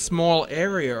 each small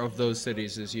area of those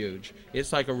cities is huge.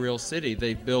 It's like a real city.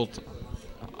 They built,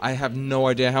 I have no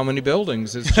idea how many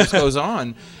buildings. It just goes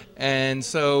on. And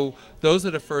so those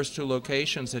are the first two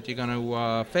locations that you're going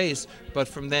to face, but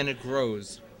from then it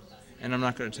grows. And I'm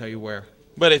not going to tell you where.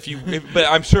 But but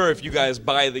I'm sure if you guys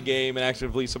buy the game and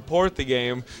actively support the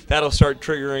game, that'll start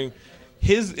triggering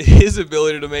his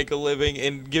ability to make a living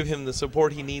and give him the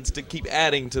support he needs to keep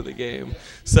adding to the game.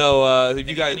 So if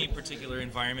you guys, any particular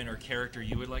environment or character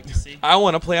you would like to see? I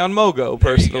want to play on Mogo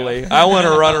personally. I want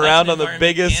to run around on the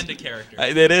biggest. And a character.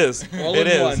 It is. All it in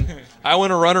is. one. I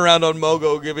want to run around on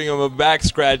Mogo, giving him a back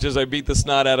scratch as I beat the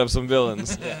snot out of some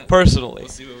villains. Personally, We'll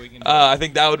see what we can do. I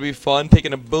think that would be fun.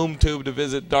 Taking a boom tube to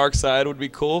visit Darkseid would be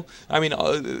cool. I mean,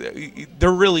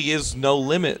 there really is no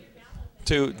limit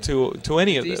to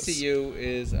any of this. DCU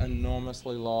is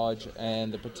enormously large,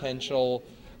 and the potential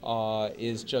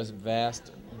is just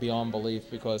vast beyond belief,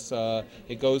 because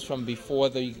it goes from before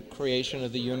the creation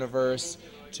of the universe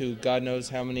to God knows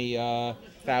how many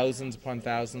thousands upon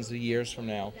thousands of years from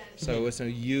now. So it's a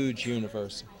huge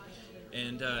universe.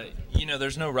 And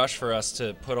there's no rush for us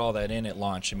to put all that in at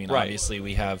launch. I mean, Right. obviously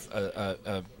we have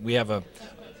a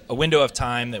window of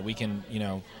time that we can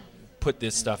put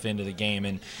this stuff into the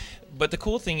game. But the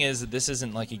cool thing is that this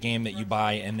isn't like a game that you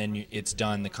buy and then it's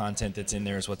done. The content that's in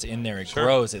there is what's in there. It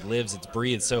grows, it lives, it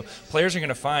breathes. So players are going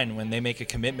to find when they make a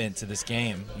commitment to this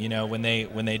game, when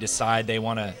they decide they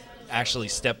want to actually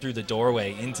step through the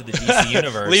doorway into the DC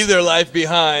universe. Leave their life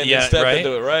behind and step right?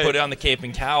 into it, right? Put it on the cape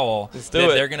and cowl. Let's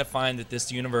do it. They're going to find that this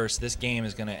universe, this game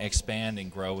is going to expand and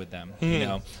grow with them.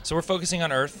 So we're focusing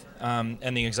on Earth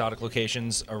and the exotic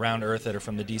locations around Earth that are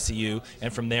from the DCU,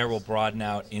 and from there we'll broaden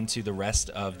out into the rest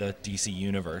of the DC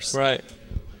universe. Right.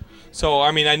 So,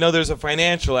 I mean, I know there's a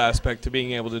financial aspect to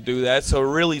being able to do that, so it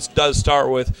really does start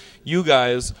with you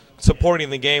guys supporting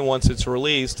the game once it's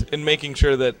released and making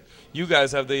sure that you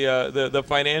guys have the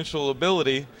financial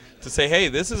ability to say, hey,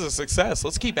 this is a success.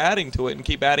 Let's keep adding to it and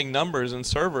keep adding numbers and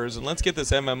servers, and let's get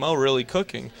this MMO really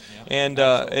cooking. And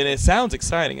it sounds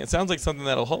exciting. It sounds like something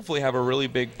that'll hopefully have a really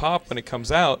big pop when it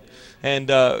comes out. And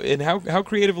how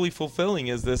creatively fulfilling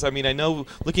is this? I mean, I know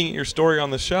looking at your story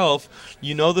on the shelf,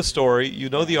 you know the story, you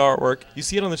know the artwork, you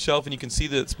see it on the shelf, and you can see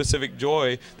the specific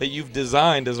joy that you've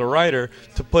designed as a writer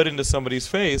to put into somebody's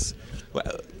face.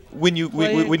 When you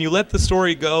let the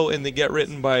story go and they get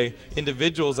written by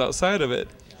individuals outside of it,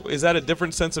 is that a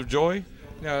different sense of joy?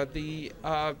 No,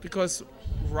 because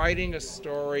writing a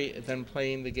story than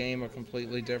playing the game are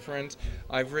completely different.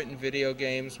 I've written video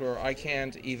games where I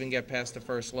can't even get past the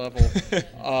first level.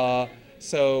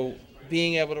 So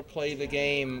being able to play the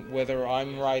game, whether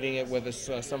I'm writing it, whether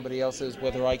somebody else is,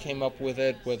 whether I came up with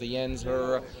it, whether Jens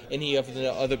or any of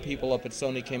the other people up at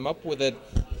Sony came up with it,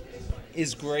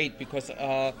 is great, because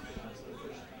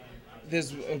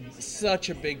there's such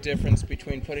a big difference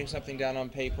between putting something down on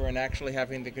paper and actually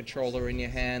having the controller in your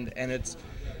hand, and it's,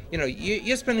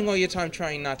 you're spending all your time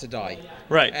trying not to die.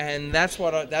 Right. And that's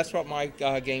what my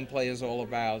gameplay is all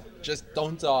about. Just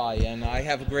don't die, and I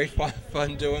have a great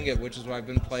fun doing it, which is why I've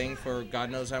been playing for God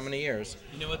knows how many years.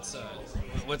 You know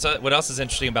what else is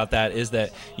interesting about that is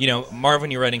that Marv,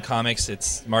 when you're writing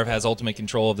comics, Marv has ultimate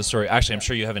control of the story. Actually, I'm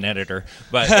sure you have an editor,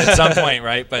 but at some point,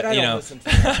 right? But I don't listen to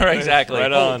it. right, exactly.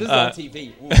 Right on. This is on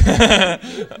TV.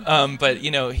 But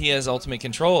he has ultimate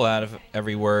control out of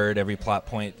every word, every plot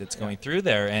point that's going through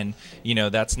there, and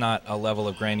that's not a level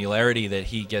of granularity that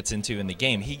he gets into in the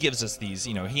game. He gives us these.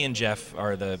 He and Jeff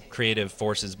are the creative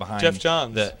forces behind Jeff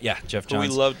Johns. Jeff Who Johns.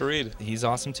 we love to read. He's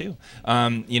awesome too.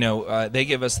 They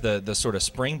give us the sort of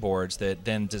springboards that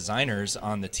then designers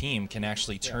on the team can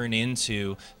actually turn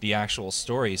into the actual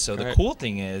story. So the cool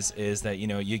thing is that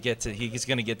he's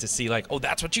going to get to see like, oh,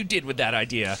 that's what you did with that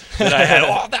idea that I had.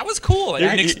 Oh, that was cool. I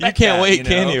didn't expect you can't that, wait,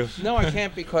 can you? No, I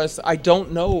can't, because I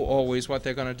don't know always what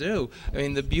they're going to do. I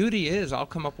mean, the beauty is I'll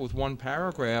come up with one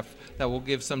paragraph that will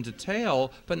give some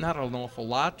detail, but not an awful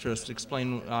lot, just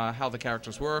explain how the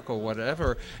characters work or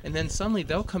whatever. And then suddenly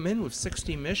they'll come in with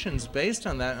 60 missions based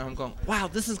on that, and I'm going, wow,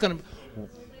 this is going to...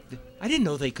 I didn't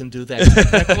know they can do that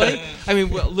technically. I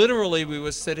mean, literally, we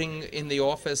were sitting in the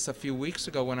office a few weeks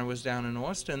ago when I was down in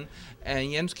Austin,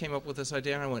 and Jens came up with this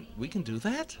idea, and I went, we can do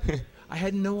that? I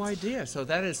had no idea. So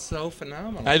that is so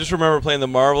phenomenal. I just remember playing the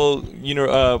Marvel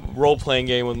role-playing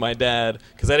game with my dad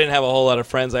because I didn't have a whole lot of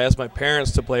friends. I asked my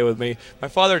parents to play with me. My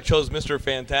father chose Mr.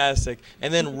 Fantastic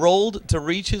and then rolled to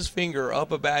reach his finger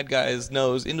up a bad guy's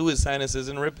nose into his sinuses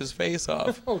and rip his face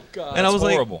off. Oh, God. And I was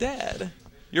horrible. like, Dad,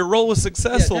 your role was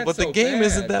successful, Yeah, but the so game bad.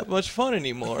 isn't that much fun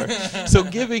anymore. So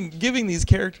giving these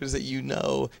characters that you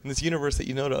know, in this universe that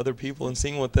you know, to other people and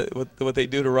seeing what they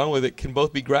do to run with it can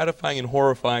both be gratifying and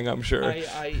horrifying, I'm sure.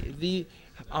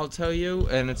 I'll tell you,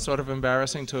 and it's sort of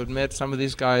embarrassing to admit, some of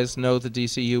these guys know the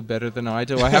DCU better than I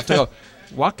do. I have to go,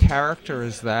 what character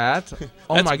is that?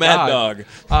 Oh, That's my Mad God.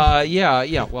 Dog.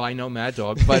 Yeah. Well, I know Mad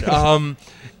Dog, but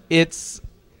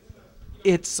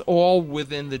it's all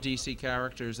within the DC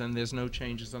characters, and there's no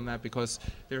changes on that because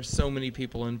there's so many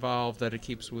people involved that it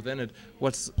keeps within it.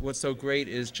 What's so great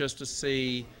is just to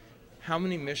see how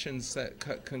many missions that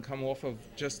can come off of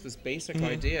just this basic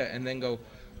idea and then go,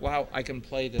 wow, I can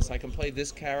play this. I can play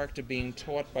this character being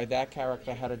taught by that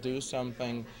character how to do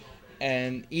something.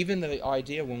 And even the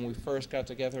idea when we first got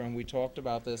together and we talked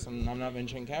about this, and I'm not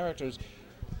mentioning characters,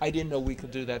 I didn't know we could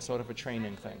do that sort of a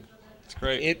training thing. It's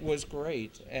great. It was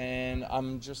great, and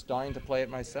I'm just dying to play it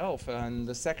myself. And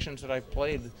the sections that I've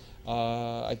played,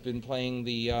 I've been playing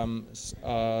the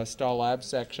Star Lab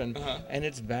section, and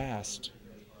it's vast.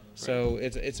 So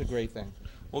it's a great thing.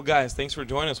 Well, guys, thanks for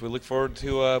joining us. We look forward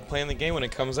to playing the game when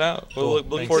it comes out. Cool. We'll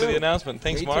look forward to the announcement.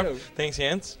 Thanks, Me Marv. too. Thanks,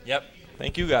 Jens. Yep.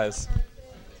 Thank you, guys.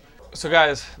 So,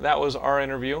 guys, that was our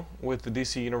interview with the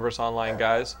DC Universe Online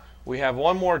guys. We have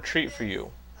one more treat for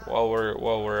you while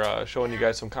we're showing you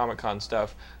guys some Comic-Con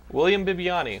stuff. William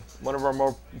Bibbiani, one of our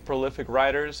more prolific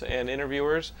writers and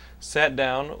interviewers, sat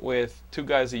down with two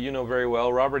guys that you know very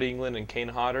well, Robert Englund and Kane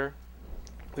Hodder.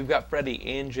 We've got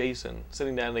Freddie and Jason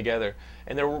sitting down together,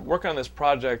 and they're working on this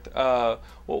project. What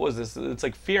was this? It's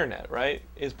like FearNet, right?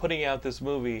 Is putting out this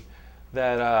movie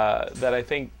that I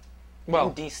think. Well,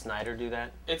 Didn't D. Snyder do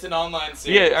that? It's an online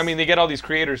series. yeah, I mean they get all these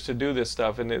creators to do this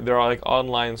stuff, and they're all like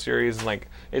online series, and like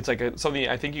it's like something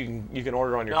I think you can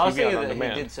order on your No, I was TV thinking on that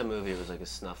demand. he did some movie. It was like a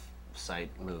snuff site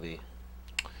movie.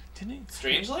 Didn't he?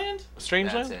 Strangeland?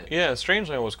 Strangeland? That's it. Yeah,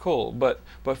 Strangeland was cool, but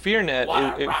FearNet,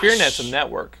 What a rush. FearNet's a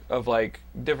network of like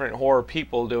different horror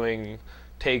people doing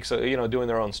takes, doing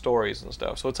their own stories and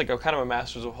stuff. So it's like a kind of a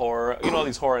Masters of Horror, all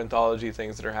these horror anthology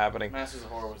things that are happening. Masters of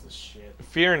Horror was the shit.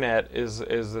 FearNet is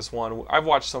this one. I've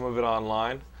watched some of it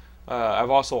online. I've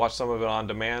also watched some of it on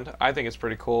demand. I think it's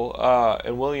pretty cool.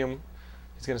 And William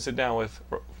is going to sit down with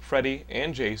Freddie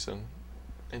and Jason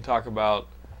and talk about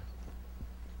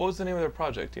what was the name of their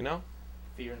project. You know?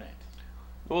 FearNet.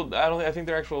 Well, I think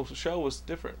their actual show was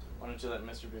different. Why don't you let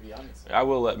Mr. Bibbiani say? I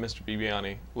will let Mr.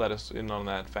 Bibbiani let us in on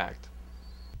that fact.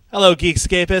 Hello,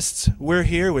 Geekscapists. We're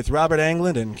here with Robert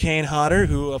Englund and Kane Hodder,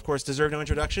 who, of course, deserve no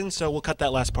introduction, so we'll cut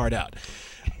that last part out.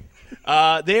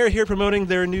 They are here promoting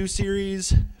their new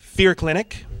series, Fear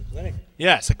Clinic.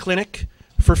 Yes, a clinic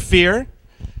for fear.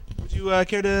 Would you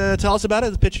care to tell us about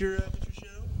it? Pitch your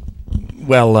show?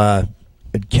 Well,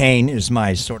 Kane is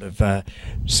my sort of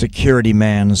security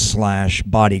man /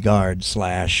 bodyguard /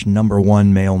 #1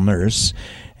 male nurse.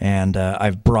 And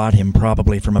I've brought him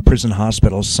probably from a prison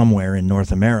hospital somewhere in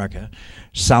North America,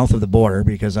 south of the border,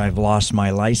 because I've lost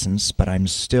my license, but I'm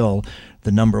still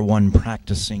the #1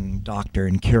 practicing doctor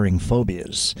in curing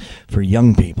phobias for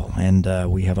young people. And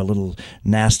we have a little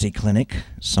nasty clinic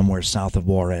somewhere south of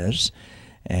Juarez,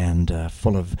 and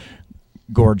full of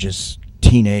gorgeous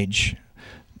teenage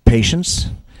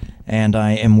patients. And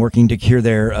I am working to cure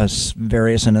their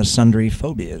various and sundry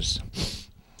phobias.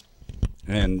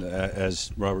 And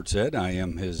as Robert said, I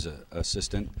am his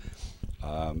assistant.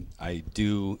 I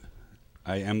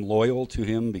am loyal to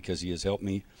him because he has helped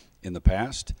me in the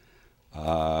past,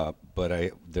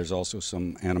 but there's also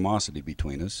some animosity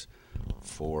between us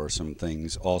for some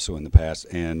things also in the past.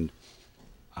 And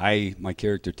my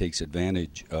character takes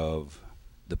advantage of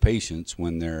the patients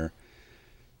when they're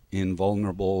in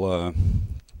vulnerable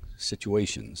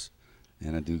situations,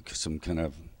 and I do some kind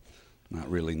of not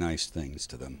really nice things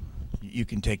to them. You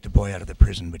can take the boy out of the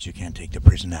prison, but you can't take the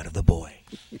prison out of the boy.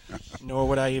 Nor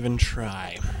would I even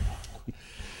try.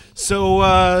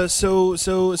 So,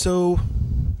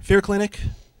 Fear Clinic,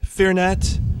 Fear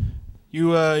Net.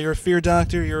 You're a fear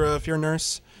doctor. You're a fear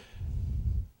nurse.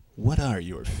 What are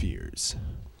your fears?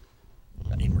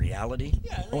 In reality?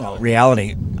 Yeah. Well,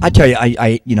 reality. I tell you,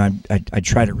 I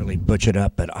try to really butch it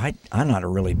up, but I'm not a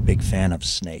really big fan of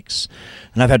snakes,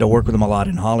 and I've had to work with them a lot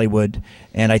in Hollywood,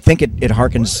 and I think it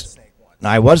harkens.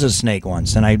 I was a snake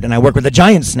once, and I worked with a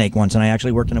giant snake once, and I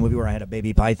actually worked in a movie where I had a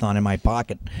baby python in my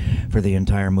pocket for the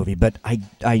entire movie. But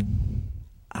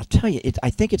I'll tell you, I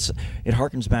think it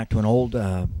harkens back to an old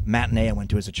matinee I went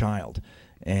to as a child,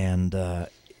 and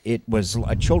it was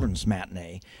a children's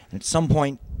matinee. And at some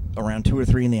point around 2 or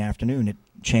 3 in the afternoon, it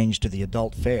changed to the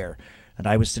adult fare, and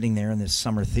I was sitting there in this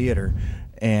summer theater,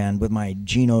 and with my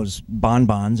Geno's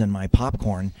bonbons and my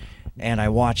popcorn, and I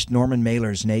watched Norman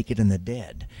Mailer's Naked and the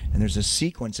Dead. And there's a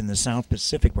sequence in the South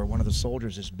Pacific where one of the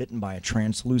soldiers is bitten by a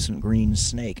translucent green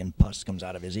snake, and pus comes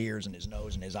out of his ears and his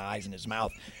nose and his eyes and his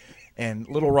mouth. And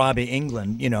little Robbie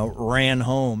Englund, ran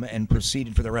home and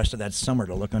proceeded for the rest of that summer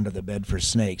to look under the bed for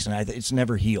snakes. And it's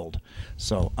never healed.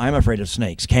 So I'm afraid of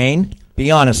snakes. Kane,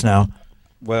 be honest now.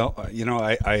 Well,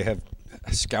 I have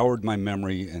scoured my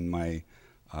memory and my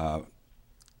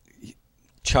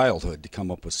childhood to come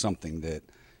up with something that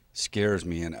scares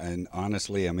me. And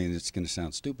honestly, I mean, it's going to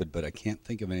sound stupid, but I can't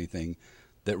think of anything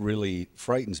that really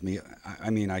frightens me. I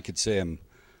mean, I could say I'm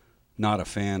not a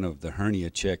fan of the hernia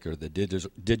check or the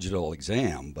digital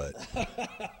exam, but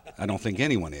I don't think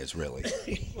anyone is really.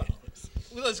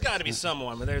 Well, there's got to be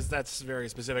someone, but that's very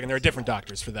specific, and there are different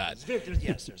doctors for that.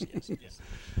 Yes.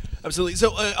 Absolutely. So,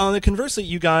 conversely,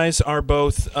 you guys are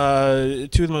both two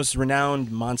of the most renowned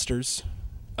monsters,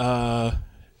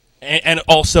 and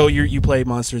also you play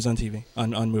monsters on TV,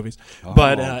 on movies. Oh,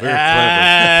 but very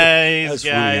clever.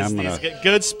 these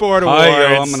good sport awards.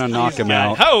 I'm going to knock him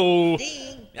out. Ho!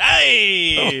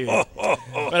 Hey!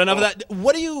 But enough of that.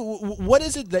 What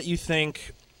is it that you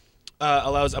think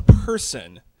allows a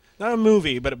person, not a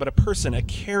movie, but a person, a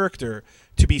character,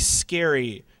 to be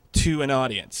scary to an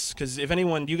audience? Because if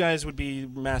anyone, you guys would be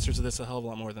masters of this a hell of a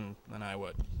lot more than I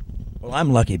would. Well,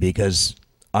 I'm lucky because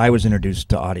I was introduced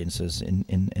to audiences in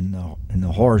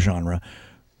the horror genre,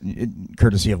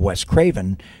 courtesy of Wes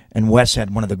Craven, and Wes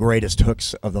had one of the greatest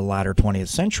hooks of the latter 20th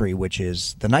century, which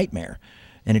is the nightmare.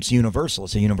 And it's universal.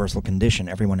 It's a universal condition.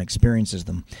 Everyone experiences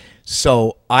them.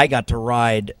 So I got to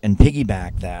ride and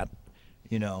piggyback that,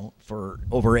 for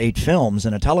over 8 films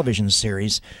and a television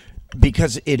series,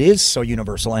 because it is so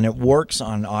universal and it works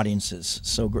on audiences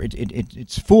so great.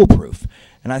 It's foolproof.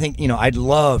 And I think, I'd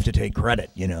love to take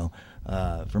credit,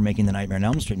 for making the Nightmare on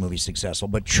Elm Street movie successful.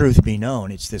 But truth be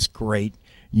known, it's this great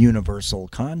universal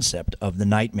concept of the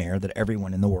nightmare that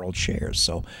everyone in the world shares.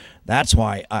 So that's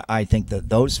why I think that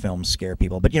those films scare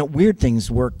people. But weird things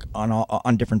work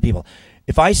on different people.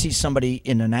 If I see somebody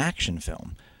in an action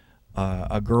film,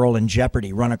 a girl in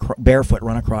jeopardy barefoot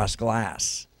run across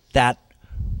glass, that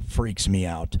freaks me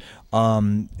out.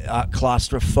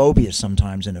 Claustrophobia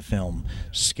sometimes in a film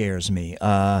scares me.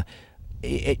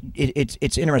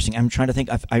 It's interesting. I'm trying to think.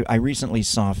 I recently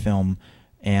saw a film,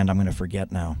 and I'm going to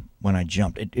forget now when I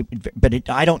jumped. But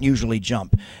I don't usually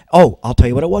jump. Oh, I'll tell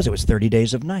you what it was. It was 30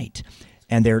 Days of Night.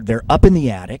 And they're up in the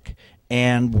attic,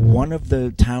 and one of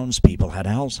the townspeople had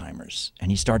Alzheimer's, and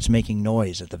he starts making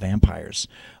noise that the vampires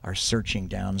are searching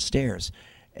downstairs.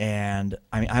 And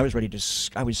I was ready to,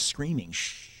 I was screaming,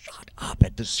 shut up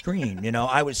at the screen.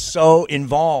 I was so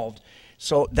involved.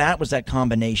 So that was that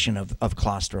combination of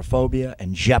claustrophobia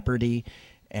and jeopardy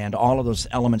and all of those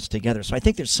elements together. So I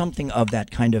think there's something of that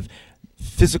kind of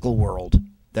physical world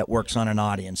that works on an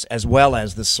audience, as well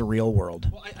as the surreal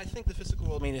world. Well, I think the physical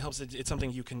world, it helps. It's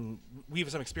something we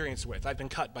have some experience with. I've been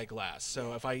cut by glass,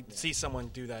 so if I see someone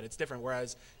do that, it's different.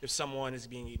 Whereas if someone is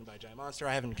being eaten by a giant monster,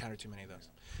 I haven't encountered too many of those.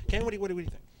 Kane, what do you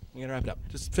think? We're gonna wrap it up.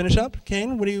 Just finish up.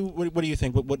 Kane, what do you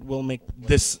think? What will make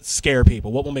this scare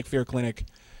people? What will make Fear Clinic?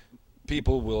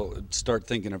 People will start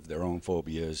thinking of their own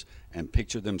phobias and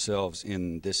picture themselves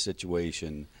in this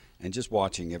situation, and just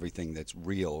watching everything that's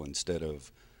real instead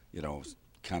of,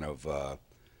 kind of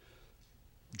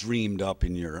dreamed up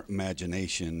in your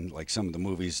imagination. Like some of the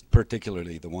movies,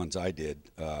 particularly the ones I did,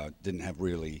 didn't have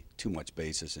really too much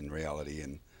basis in reality,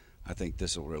 and I think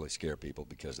this will really scare people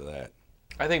because of that.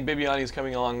 I think Bibbiani is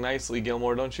coming along nicely,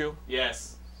 Gilmore, don't you?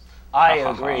 Yes. I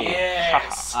agree.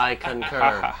 Yes. I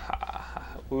concur.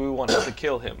 We wanted to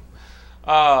kill him.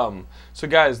 So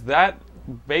guys, that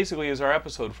basically is our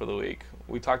episode for the week.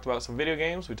 We talked about some video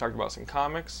games, we talked about some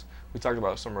comics, we talked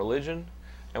about some religion,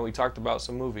 and we talked about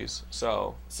some movies.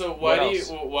 So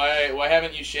why why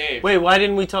haven't you shaved? Wait, why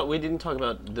didn't we talk? We didn't talk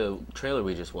about the trailer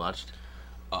we just watched.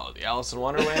 Oh, the Alice in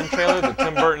Wonderland trailer, the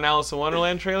Tim Burton Alice in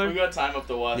Wonderland trailer. We got time up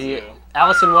the wazoo. The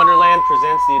Alice in Wonderland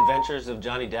presents the adventures of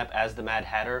Johnny Depp as the Mad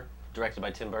Hatter, directed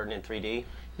by Tim Burton in 3D.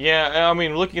 Yeah, I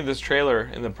mean, looking at this trailer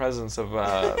in the presence of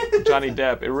Johnny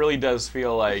Depp, it really does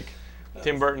feel like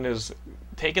Tim Burton has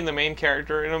taken the main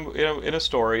character in a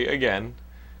story again,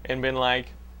 and been like,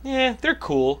 yeah, they're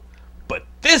cool, but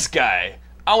this guy,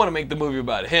 I want to make the movie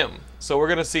about him. So we're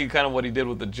gonna see kind of what he did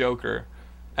with the Joker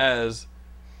as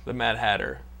the Mad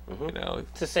Hatter. Mm-hmm. You know,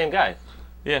 It's the same guy.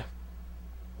 yeah.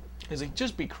 He's like,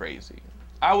 just be crazy.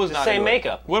 I was The not same into it.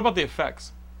 makeup. What about the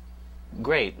effects?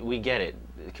 Great, we get it.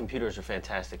 Computers are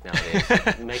fantastic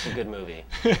nowadays. Make a good movie.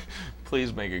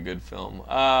 Please make a good film.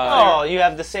 Oh, you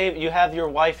have the same. You have your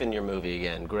wife in your movie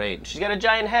again. Great. She's got a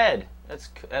giant head.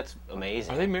 That's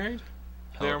amazing. Are they married?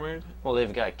 They are married? Well,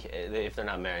 they've got. If they're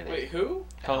not married, Wait, who?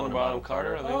 Helena Bonham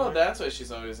Carter? Are they Oh, married? that's why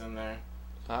she's always in there.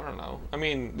 I don't know. I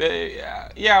mean,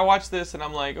 yeah, I watched this and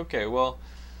I'm like, okay, well,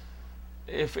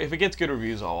 if it gets good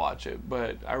reviews, I'll watch it.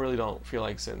 But I really don't feel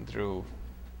like sitting through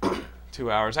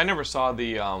 2 hours. I never saw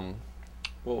the,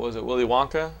 what was it, Willy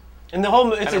Wonka? And the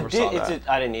whole. I never saw that.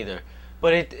 I didn't either.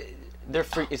 But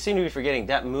it seemed to be forgetting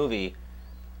that movie,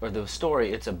 or the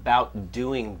story. It's about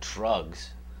doing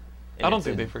drugs. And I don't it's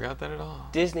think a they forgot that at all.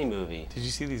 Disney movie. Did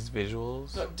you see these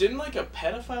visuals? No, didn't like a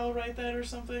pedophile write that or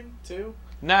something too?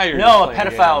 Now you're No, a just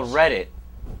playing pedophile games. read it.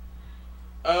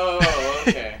 Oh,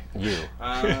 okay. You.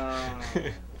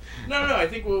 No. I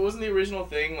think wasn't the original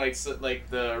thing like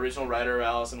the original writer of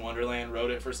Alice in Wonderland wrote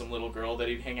it for some little girl that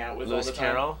he'd hang out with Lewis all the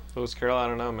time. Carroll. Lewis Carroll, I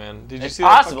don't know, man. Did you It's see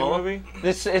that possible. fucking movie?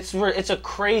 It's a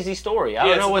crazy story. I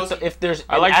Yeah, don't know it's supposed if there's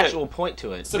I an like that- actual point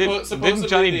to it. Supposedly Didn't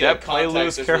Johnny the Depp play context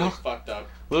Lewis is Carroll? Really fucked up.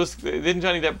 Didn't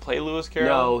Johnny Depp play Lewis Carroll?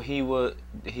 No, he was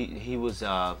the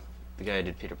guy who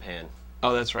did Peter Pan.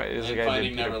 Oh, that's right. It was the And guy who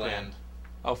Finding did Peter Neverland. Pan.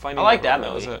 Oh, Finding I like that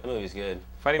Neverland. movie. Was it? That movie's good.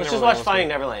 Finding Let's just Neverland watch was Finding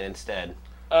good. Neverland instead.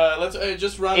 Let's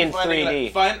just run In Finding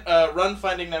 3D. Run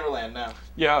Finding Neverland now.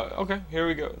 Yeah, okay, here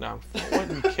we go. No, what,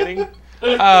 are you kidding?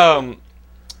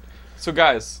 So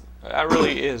guys, that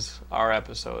really is our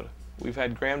episode. We've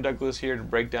had Graham Douglas here to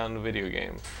break down the video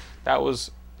game. That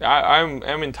was, I'm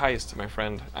enticed, my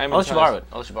friend. I'm I'll let you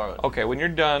enticed. borrow it. Okay, when you're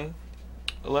done,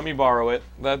 let me borrow it.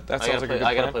 That sounds like a good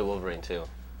I gotta plan. play Wolverine too.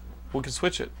 We can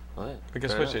switch it. What? We can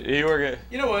Fair switch enough. it. You are good.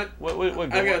 You know what?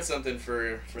 What I've got something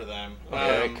for them.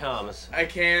 Here it comes. I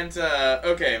can't.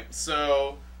 Okay,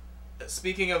 so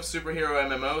speaking of superhero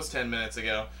MMOs, 10 minutes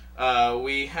ago,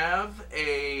 we have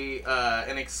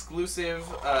an exclusive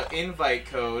invite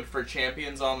code for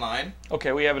Champions Online.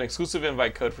 Okay, we have an exclusive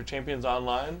invite code for Champions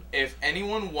Online. If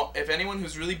anyone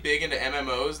who's really big into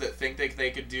MMOs that think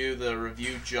they could do the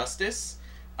review justice,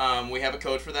 we have a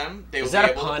code for them. They will Is that be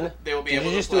a able pun? To, they will be Did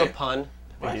able you just to do play. a pun?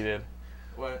 I think he did.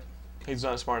 What? He's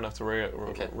not smart enough to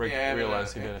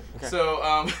realize he did it. Okay.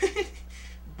 So,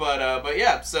 but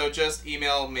yeah, so just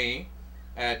email me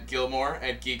at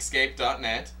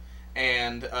gilmore@geekscape.net,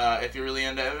 and if you're really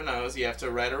into MMOs, you have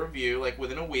to write a review, like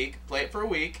within a week, play it for a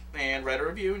week, and write a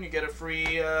review, and you get a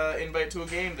free invite to a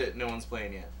game that no one's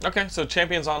playing yet. Okay, so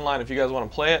Champions Online, if you guys want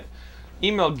to play it,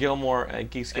 email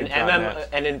Gilmore@geekscape.net.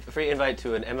 And a free invite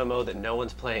to an MMO that no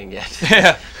one's playing yet.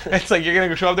 Yeah, it's like you're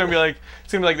gonna show up there and be like,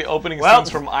 it's gonna be like the opening scenes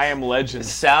from I Am Legend.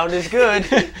 Sound is good.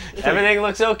 Everything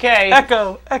looks okay.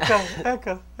 Echo.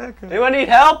 Anyone need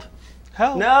help?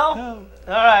 Help. No?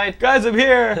 All right. Guys, I'm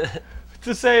here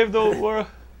to save the world.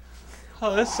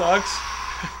 Oh, this sucks.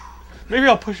 Maybe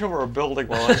I'll push over a building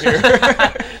while I'm here.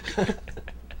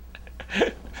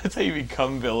 That's how you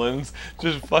become villains.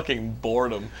 Just fucking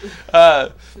boredom.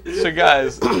 So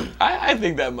guys, I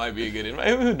think that might be a good invite.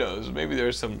 Who knows? Maybe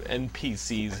there's some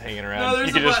NPCs hanging around. there's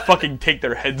You can a just lot- fucking take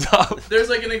their heads off. There's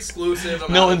like an exclusive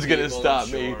amount No one's of gonna people, stop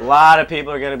I'm me. A sure. lot of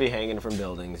people are going to be hanging from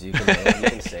buildings. You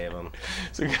can save them.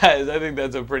 So guys, I think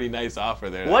that's a pretty nice offer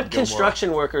there. What Gilmore.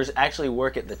 construction workers actually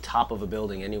work at the top of a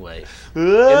building anyway?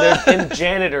 in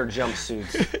janitor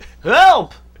jumpsuits.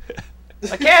 Help!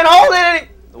 I can't hold it any...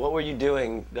 What were you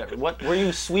doing? What were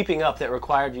you sweeping up that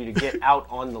required you to get out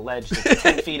on the ledge that's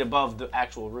 10 feet above the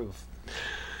actual roof?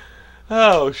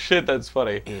 Oh shit, that's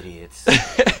funny. Idiots.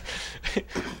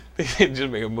 They should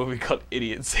just make a movie called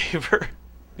Idiot Saver.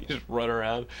 You just run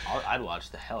around. I'd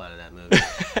watch the hell out of that movie.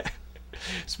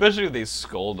 Especially if they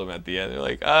scold them at the end. They're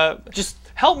like, just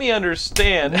help me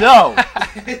understand. No!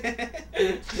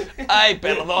 Ay,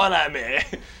 perdóname.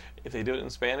 If they do it in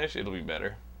Spanish, it'll be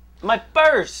better. My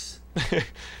purse!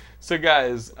 So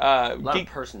guys, A lot of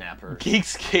purse nappers.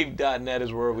 Geekscape.net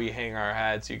is where we hang our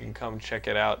hats. You can come check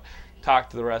it out. talk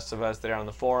to the rest of us there on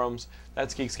the forums.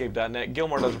 That's Geekscape.net.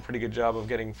 Gilmore does a pretty good job of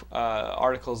getting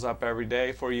articles up every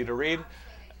day for you to read.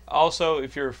 Also,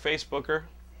 if you're a Facebooker,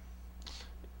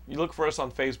 you look for us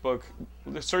on Facebook,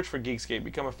 search for Geekscape,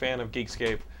 become a fan of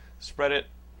Geekscape, spread it,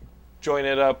 join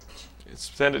it up,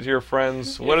 send it to your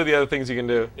friends. What are the other things you can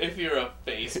do? If you're a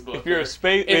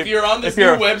Facebooker. If you're on this new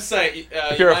website, you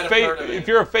might have heard of it. If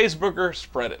you're a Facebooker,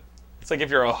 spread it. It's like if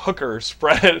you're a hooker,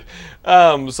 spread it.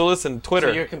 So listen, Twitter.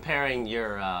 So you're comparing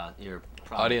your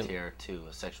product Audience. here to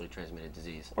a sexually transmitted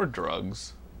disease. Or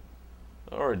drugs.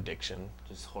 Or addiction.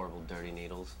 Just horrible, dirty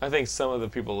needles. I think some of the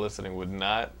people listening would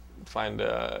not find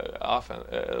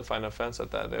offense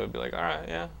at that. They would be like, all right,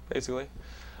 yeah, basically.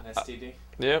 STD.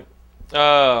 Yep.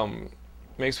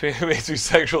 Makes me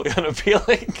sexually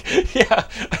unappealing. Yeah,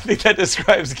 I think that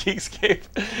describes Geekscape.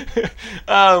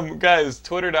 Guys,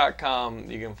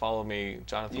 twitter.com. You can follow me,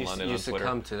 Jonathan London, on Twitter. You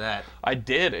succumbed to that. I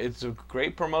did. It's a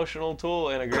great promotional tool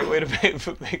and a great way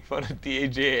to make fun of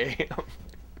DAJA.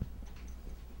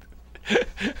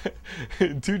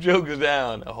 2 jokes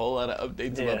down. A whole lot of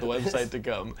updates about the website to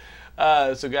come.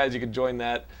 So guys, you can join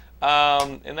that.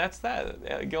 And that's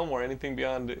that. Gilmore, anything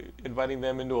beyond inviting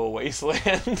them into a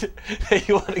wasteland that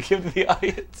you want to give to the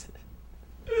audience?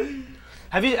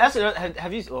 Have you?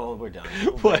 Well, we're done.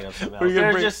 We'll What? bring up something What are you else. gonna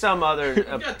There's bring- just some other We've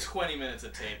got 20 minutes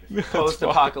of tape.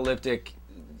 post-apocalyptic.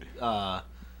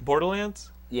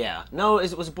 Borderlands? Yeah. No,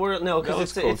 it was border. No, because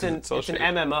it's cool, it's an shady.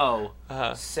 MMO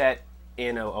Uh-huh. set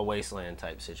in a wasteland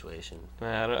type situation.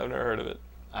 Nah, I've never heard of it.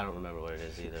 I don't remember what it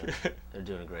is either. They're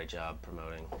doing a great job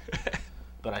promoting.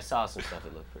 But I saw some stuff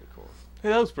that looked pretty cool. Hey,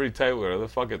 that was pretty tight. Whatever the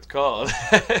fuck it's called.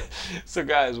 So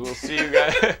guys, we'll see you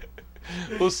guys.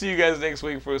 We'll see you guys next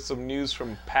week for some news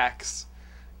from PAX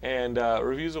and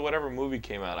reviews of whatever movie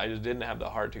came out. I just didn't have the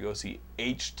heart to go see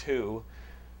H2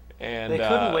 and They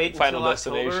couldn't wait Final until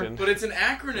Destination. October? But it's an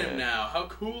acronym now. How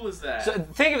cool is that? So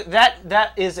think of it,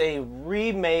 that is a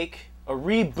remake, a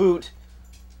reboot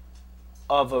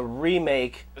of a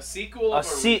remake, a sequel a of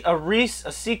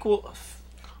sequel.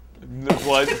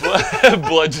 The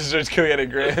blood just starts coming out of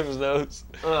Graham's nose.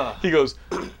 Ugh. He goes.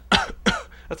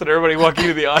 That's what everybody walking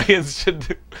into the audience should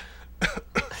do.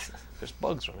 There's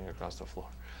bugs running across the floor.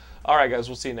 All right, guys.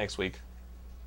 We'll see you next week.